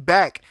 came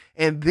back,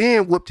 and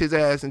then whooped his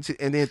ass and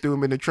then threw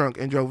him in the trunk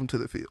and drove him to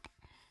the field.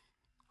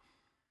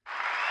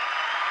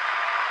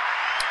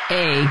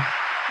 Hey,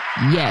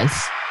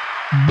 yes.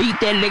 Beat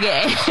that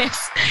nigga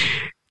ass.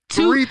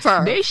 3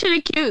 times. They should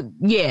have killed.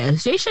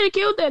 Yes, they should have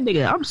killed that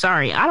nigga. I'm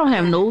sorry. I don't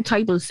have no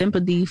type of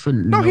sympathy for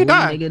he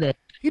died. Nigga that.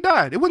 He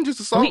died. It wasn't just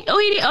assault. He did.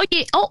 Oh,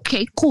 yeah.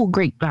 Okay, cool,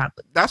 great.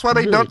 That's why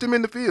they dumped him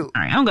in the field.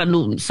 All right, I don't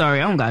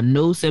got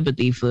no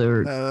sympathy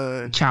for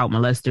child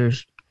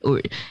molesters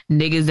or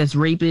niggas that's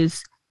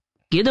rapists.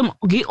 Get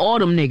all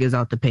them niggas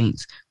out the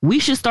paints. We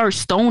should start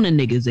stoning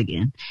niggas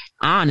again.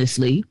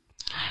 Honestly.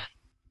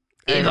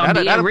 If I'm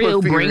being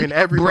real, bring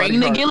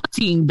the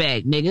guillotine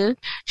back, nigga.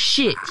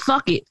 Shit,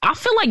 fuck it. I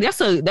feel like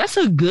that's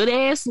a good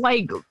ass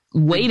like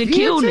way to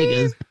kill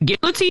niggas.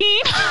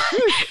 Guillotine.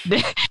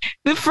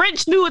 the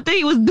French knew what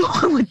they was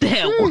doing with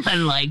that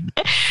one. Like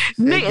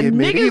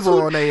niggas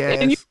on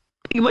their ass.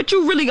 But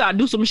you really gotta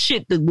do some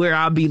shit where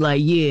I'll be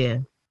like, yeah,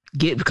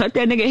 cut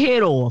that nigga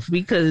head off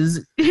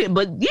because.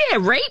 But yeah,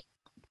 rape,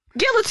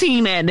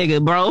 guillotine that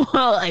nigga, bro.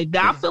 Like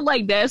I feel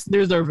like that's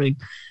deserving,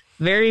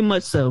 very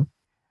much so.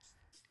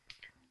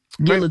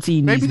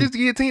 Guillotine. Maybe just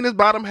guillotine his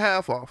bottom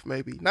half off.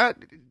 Maybe not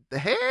the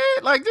head.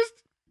 Like just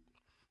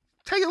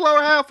take his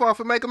lower half off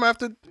and make him have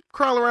to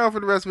crawl around for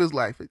the rest of his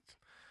life.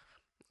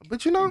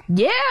 But you know,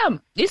 yeah,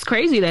 it's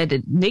crazy that the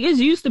niggas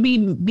used to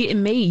be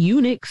getting made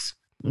eunuchs.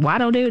 Why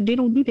don't they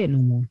don't do that no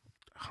more?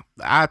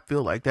 I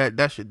feel like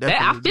that should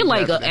definitely. I feel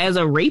like as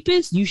a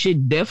rapist, you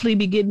should definitely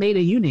be getting made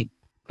a eunuch.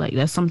 Like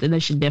that's something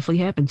that should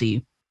definitely happen to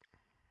you.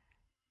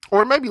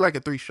 Or maybe like a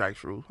 3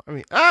 strikes rule. I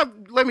mean,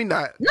 let me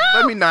not. No.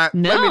 Let me not.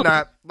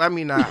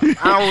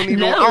 I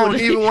don't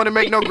even want to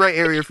make no gray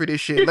area for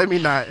this shit. Let me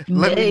not.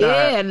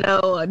 Yeah,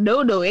 no.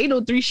 Ain't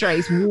no 3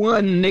 strikes.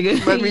 One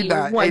nigga. Let me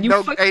not.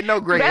 Ain't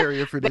no gray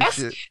area for this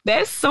shit.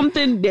 That's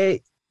something that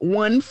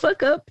one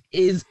fuck up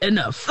is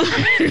enough.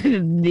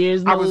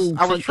 There's no.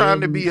 I was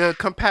trying to be a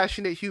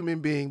compassionate human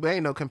being, but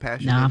ain't no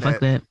compassion. Nah, fuck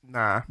that.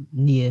 Nah.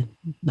 Yeah.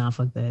 Nah,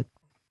 fuck that.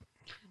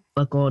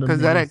 Fuck all them.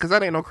 Because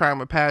that ain't no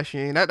crime of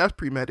passion. That's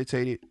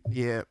premeditated.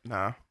 Yeah,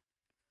 nah.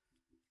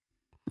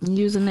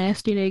 You's a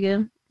nasty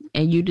nigga,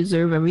 and you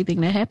deserve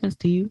everything that happens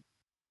to you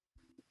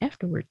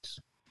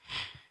afterwards.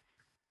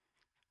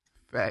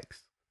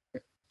 Facts.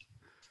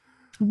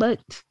 But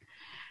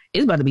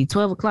it's about to be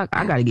 12 o'clock.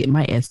 I gotta get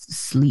my ass to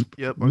sleep.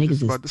 Yep,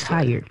 niggas is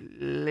tired.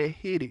 Let's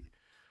hit it.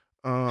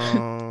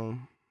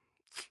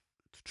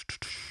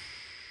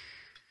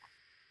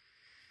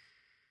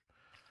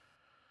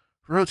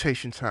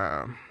 Rotation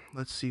time.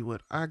 Let's see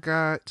what I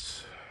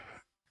got.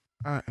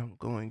 I am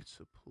going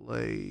to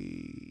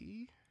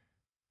play.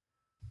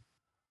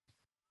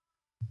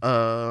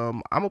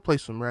 I'm gonna play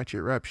some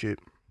ratchet rap shit.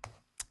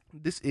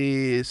 This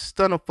is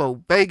Stunner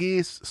for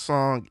Vegas.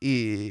 Song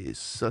is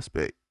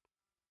Suspect.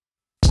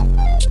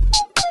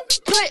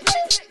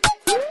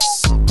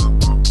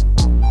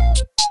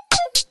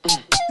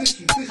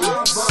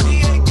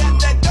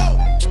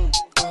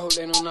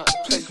 They know not to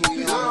play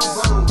me on.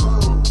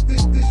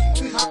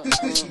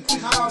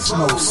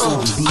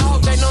 I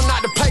hope they know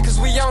not to play cause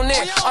we on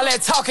it. All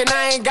that talking,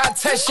 I ain't got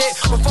touch shit.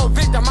 Before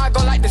victim, I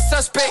go like the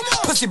suspect.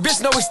 Pussy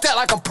bitch know we step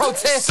like a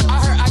protest. I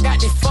heard I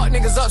got these fuck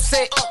niggas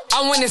upset.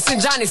 I went in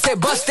St. Johnny, said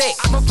bust it.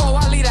 Before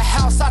I leave the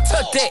house, I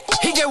took that.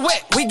 He get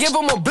wet, we give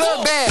him a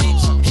blood bath.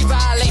 He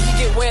violate,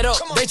 he get wet up.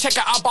 They check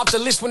her off the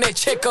list when they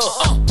check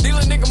up.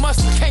 Dealer nigga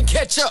must can't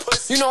catch up.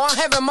 You know I'm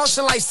having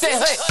motion like set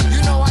hut.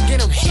 You know I get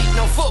him hit,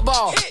 no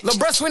football. Lil'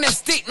 bruh when that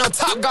stick, no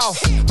top golf.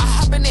 I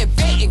hop in that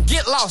vet and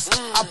get lost.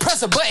 I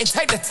press a button,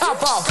 take the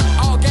top off.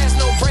 All gas,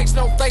 no brakes,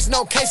 no face,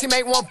 no case. He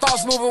make one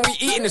false move and we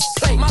eating his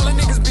plate. My little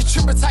niggas be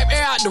trippin' type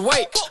air out the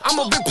way. I'm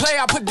a big player,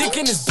 I put dick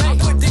in his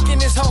bank. Put dick in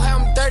this hoe,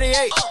 I'm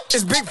 38.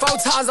 It's big 4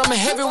 times, I'm a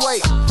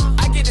heavyweight.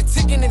 I get the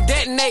tickin' and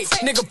detonate.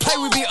 Nigga play,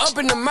 we be up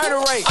in the murder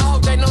rate. I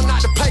hope they know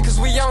not to play cause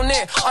we on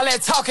it. All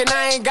that talking,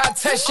 I ain't got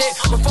touch shit.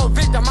 Before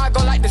victim, I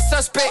go like the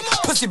suspect.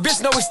 Pussy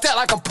bitch know we step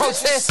like a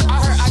protest.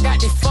 I heard I got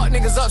these fuck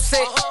niggas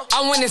upset.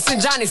 I went in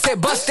St. Johnny, said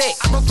bust it.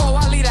 Before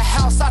I leave the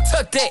house, I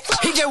took that.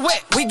 He get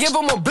wet, we give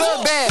him a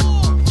blood bath.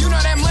 You know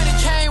that money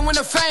came when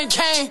the fame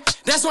came.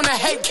 That's when the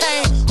hate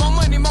came. More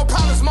money, more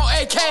problems, more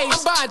AKs.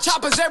 I'm buying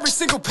choppers every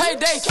single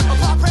payday.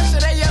 Apply pressure,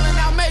 they yelling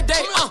out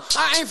Mayday.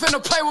 I ain't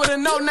finna play with a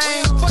no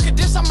name. Fuck it,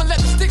 this, I'ma let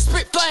the stick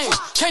spit flame.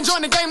 Can't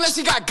join the game unless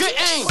you got good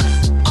aim.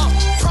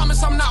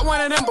 Promise I'm not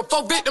one of them.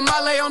 Before victim,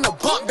 I lay on the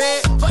bunk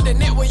bed. Fuck the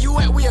net where you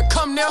at, we'll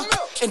come there.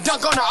 And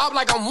dunk on the op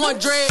like I'm one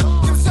dread.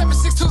 Them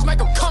 762s make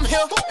him come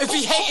here. If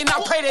he hating,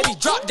 I pray that he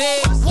drop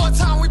dead. One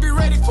time we be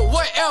ready for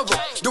whatever.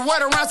 The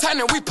word around town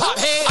and we pop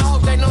heads. I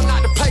hope they know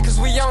not to play cause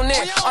we on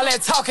it. All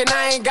that talking,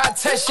 I ain't got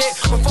touch shit.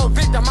 Before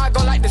victim, I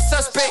go like the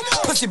suspect.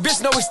 Pussy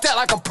bitch know we step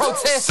like a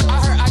protest. I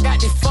heard I got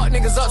these fuck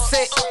niggas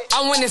upset.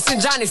 I went in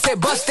St. Johnny,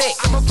 said bust it.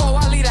 Before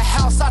I leave the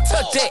house, I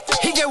took that.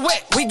 He get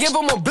wet, we give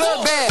him a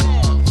blood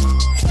bath.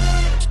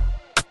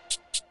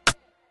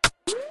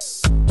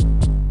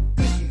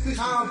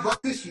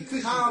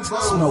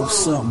 Smoke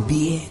something,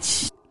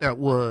 bitch. That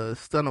was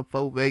Stunner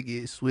for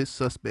Vegas with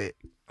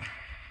Suspect.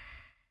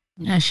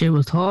 That shit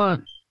was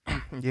hard.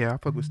 Yeah, I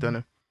fuck with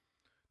Stunner.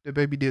 The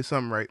baby did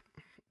something right.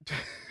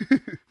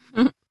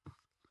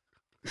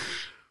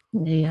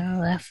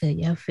 Yeah, I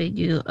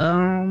figure.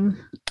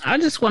 I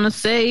just want to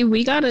say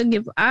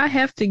I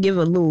have to give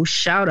a little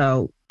shout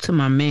out to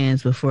my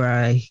mans before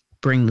I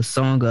bring the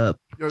song up.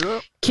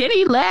 Yeah.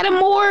 Kenny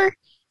Lattimore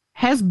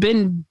has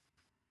been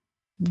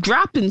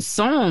dropping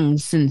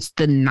songs since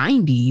the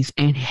 90s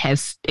and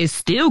is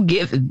still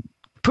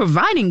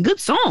providing good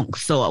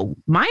songs. So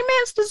my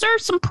mans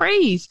deserve some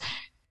praise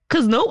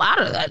because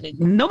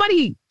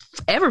nobody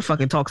ever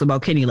fucking talks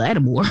about Kenny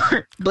Lattimore.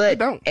 But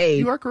don't. Hey,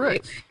 you are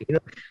correct.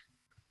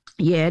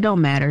 Yeah, it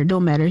don't matter.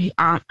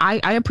 I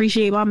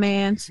appreciate my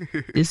mans.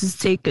 This is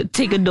Take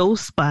a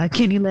Dose by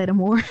Kenny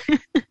Lattimore.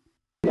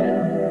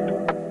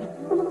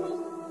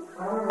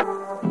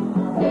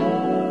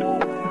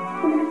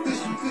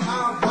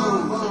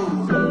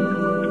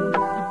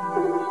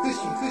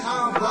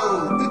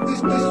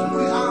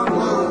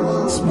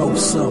 Smoke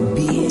some,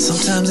 bitch.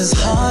 Sometimes it's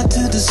hard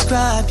to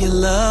describe your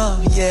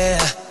love, yeah.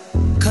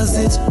 Cause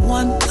it's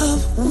one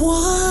of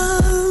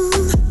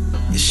one.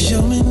 You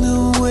show me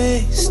new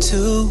ways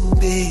to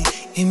be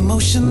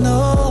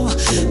emotional,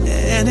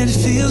 and it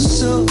feels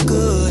so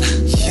good.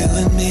 You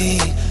and me,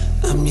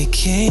 I'm your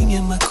king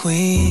and my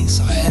queen,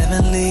 so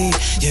heavenly.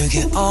 You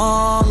get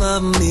all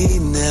of me,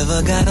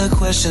 never gotta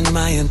question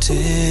my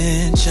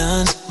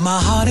intentions. My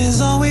heart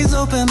is always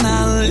open,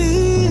 I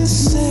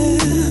listen.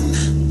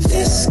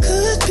 This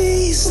could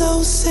be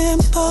so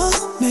simple,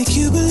 make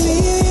you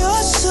believe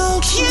your soul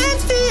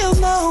can't feel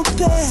no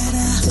better.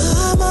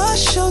 I'ma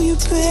show you,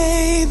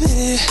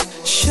 baby,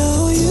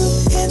 show you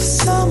in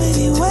so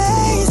many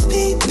ways.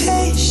 Be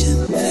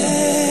patient,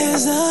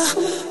 there's a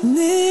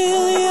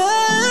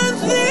million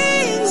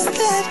things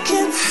that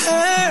can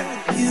hurt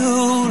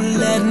you.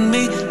 Let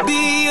me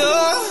be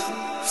your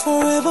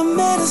forever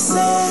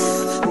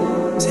medicine.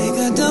 Take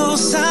a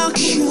dose, I'll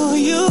cure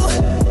you.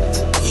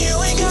 You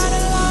ain't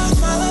gotta lie,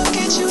 my love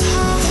get you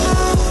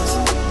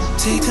high.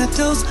 Take a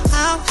dose,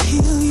 I'll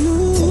heal you.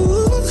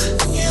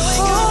 You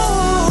ain't gotta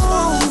lie,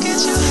 my love get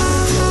you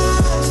high.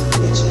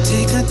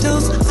 Take a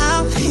dose,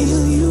 I'll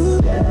heal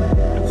you.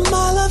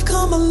 My love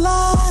come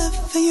alive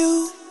for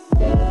you.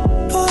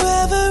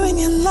 Forever in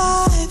your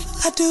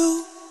life, I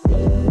do.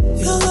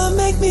 Your love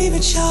make me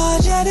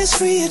recharge, and it's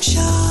free of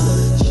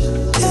charge.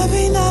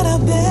 Every night a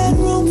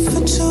bedroom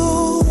for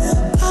two.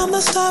 I'm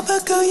a star,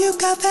 but girl, you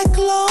got that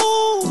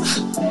glow.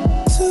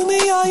 To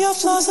me, all your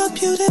flaws are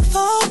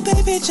beautiful,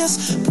 baby,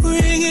 just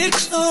bring it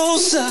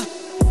closer.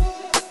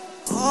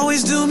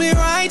 Always do me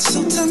right,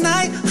 so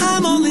tonight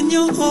I'm all in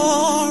your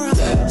aura.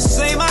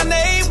 Say my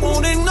name,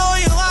 won't ignore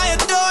you, I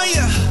adore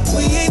you.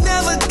 We ain't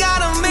never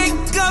gotta make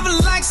up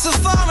like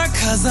Safari,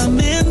 cause I'm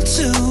in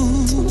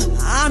tune.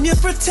 I'm your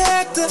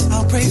protector,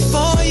 I'll pray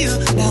for you.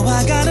 Now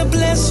I gotta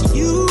bless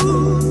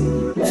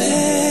you.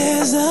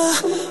 There's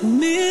a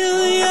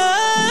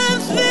million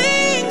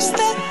things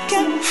that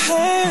can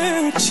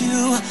hurt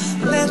you.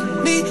 Let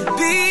me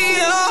be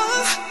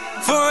your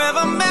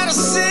forever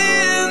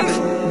medicine.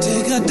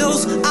 Take a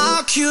dose,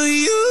 I'll cure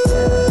you.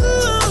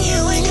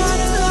 You ain't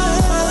gotta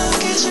lie,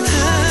 get you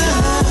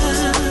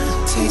high.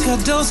 Take a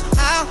dose,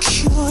 I'll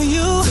cure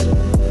you.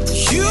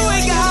 You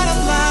ain't gotta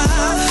lie,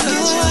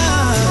 get you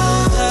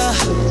high.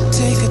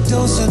 Take a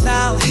dose and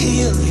I'll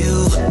heal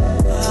you.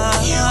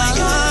 You ain't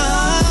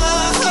gotta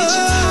lie, get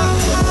you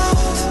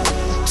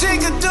high.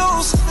 Take a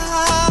dose,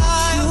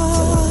 I'll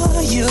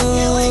cure you.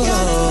 You ain't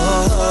gotta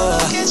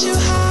lie, get you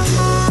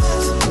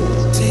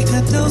high. Take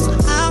a dose,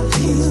 I'll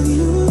heal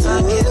you.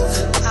 I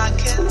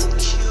can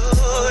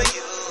cure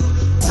you.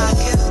 I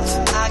can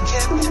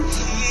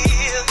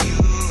heal you.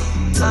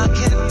 I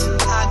can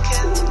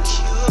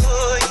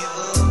cure you.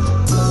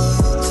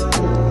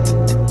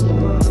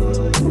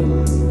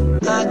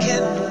 I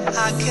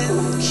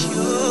can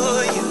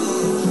cure you.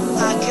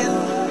 I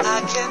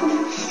can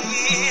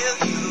heal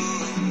you.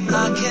 I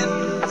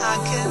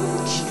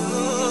can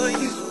cure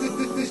you.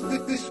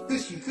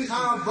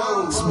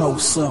 Smoke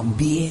something,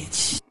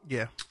 bitch.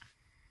 Yeah.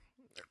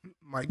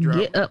 Mic drop.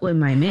 Get up with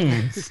my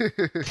man.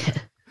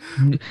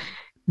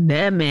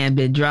 That man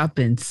been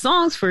dropping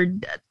songs for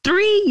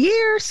 3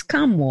 years.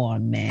 Come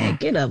on, man.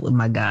 Get up with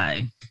my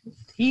guy.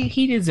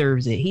 He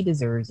deserves it. He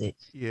deserves it.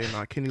 Yeah,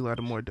 no, Kenny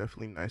Lattimore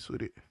definitely nice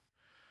with it.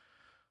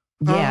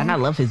 Yeah, and I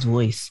love his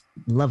voice.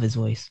 Love his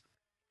voice.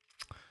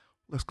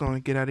 Let's go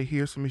and get out of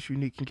here so Miss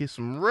Unique can get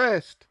some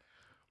rest.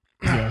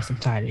 Yes, I'm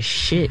tired of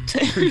shit.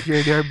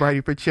 Appreciate everybody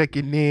for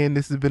checking in.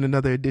 This has been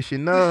another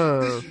edition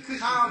of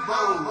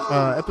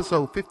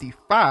episode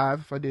 55.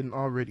 If I didn't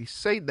already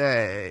say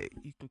that,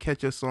 you can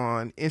catch us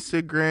on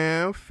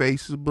Instagram,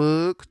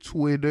 Facebook,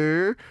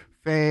 Twitter,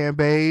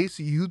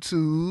 Fanbase,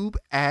 YouTube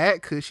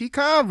at Cushy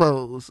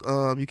Convos.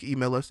 You can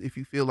email us if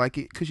you feel like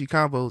it,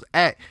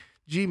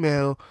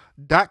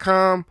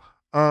 cushyconvos@gmail.com.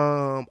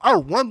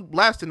 One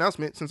last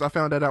announcement, since I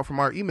found that out from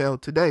our email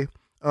today.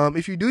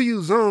 If you do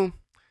use Zoom,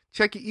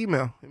 check your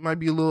email. It might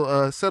be a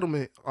little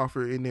settlement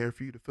offer in there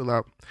for you to fill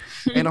out.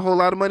 Ain't a whole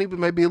lot of money, but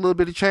maybe a little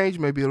bit of change.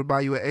 Maybe it'll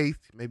buy you an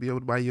eighth. Maybe it'll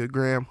buy you a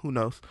gram. Who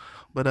knows?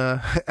 But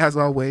as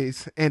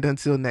always, and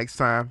until next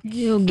time.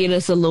 You'll get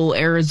us a little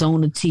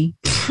Arizona tea.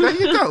 There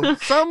you go.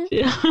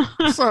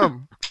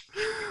 Some.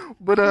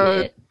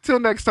 But till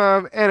next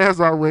time, and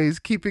as always,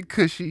 keep it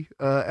cushy.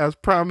 As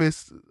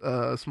promised,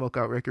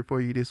 smokeout record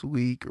for you this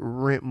week.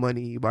 Rent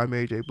Money by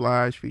Mary J.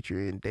 Blige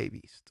featuring Dave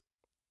East.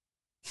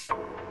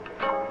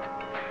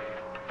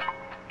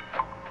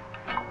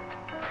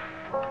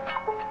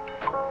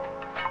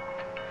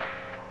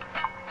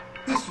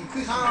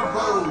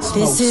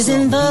 This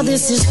isn't love,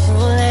 this is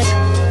roulette.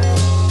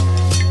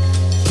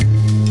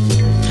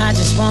 I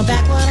just want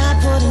back what I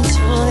put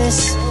into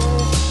this,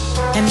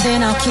 and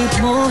then I'll keep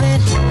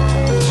moving.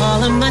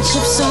 All of my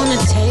chips on the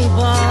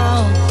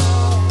table,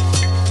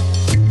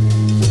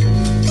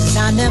 'cause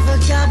I never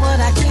got what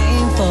I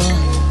came for.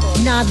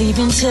 Not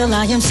leaving till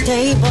I am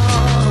stable.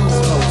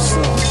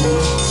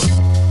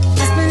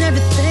 I spend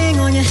everything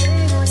on you,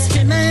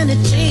 spend my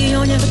energy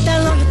on you, but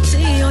that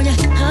loyalty on you,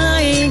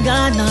 I ain't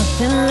got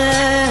nothing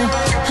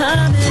left.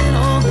 I've been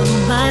over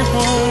my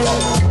head.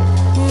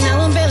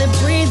 Now I'm barely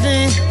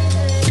breathing.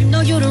 You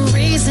know you're the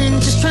reason,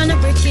 just trying to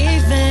break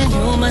even.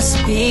 You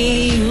must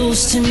be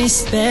used to me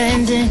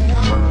spending.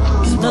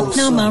 Look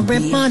now, my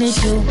rent money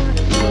due.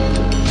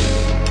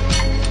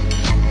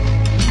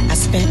 I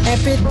spent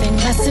everything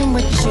messing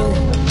with you.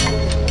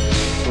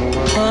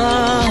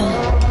 Oh,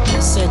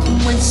 said you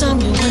win some,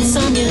 you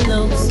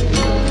lose.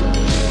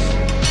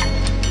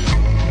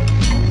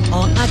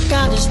 All I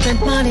got is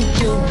rent money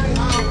due.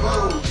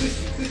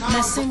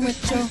 Messing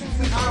with you.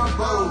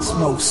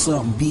 Smoke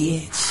something,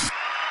 bitch.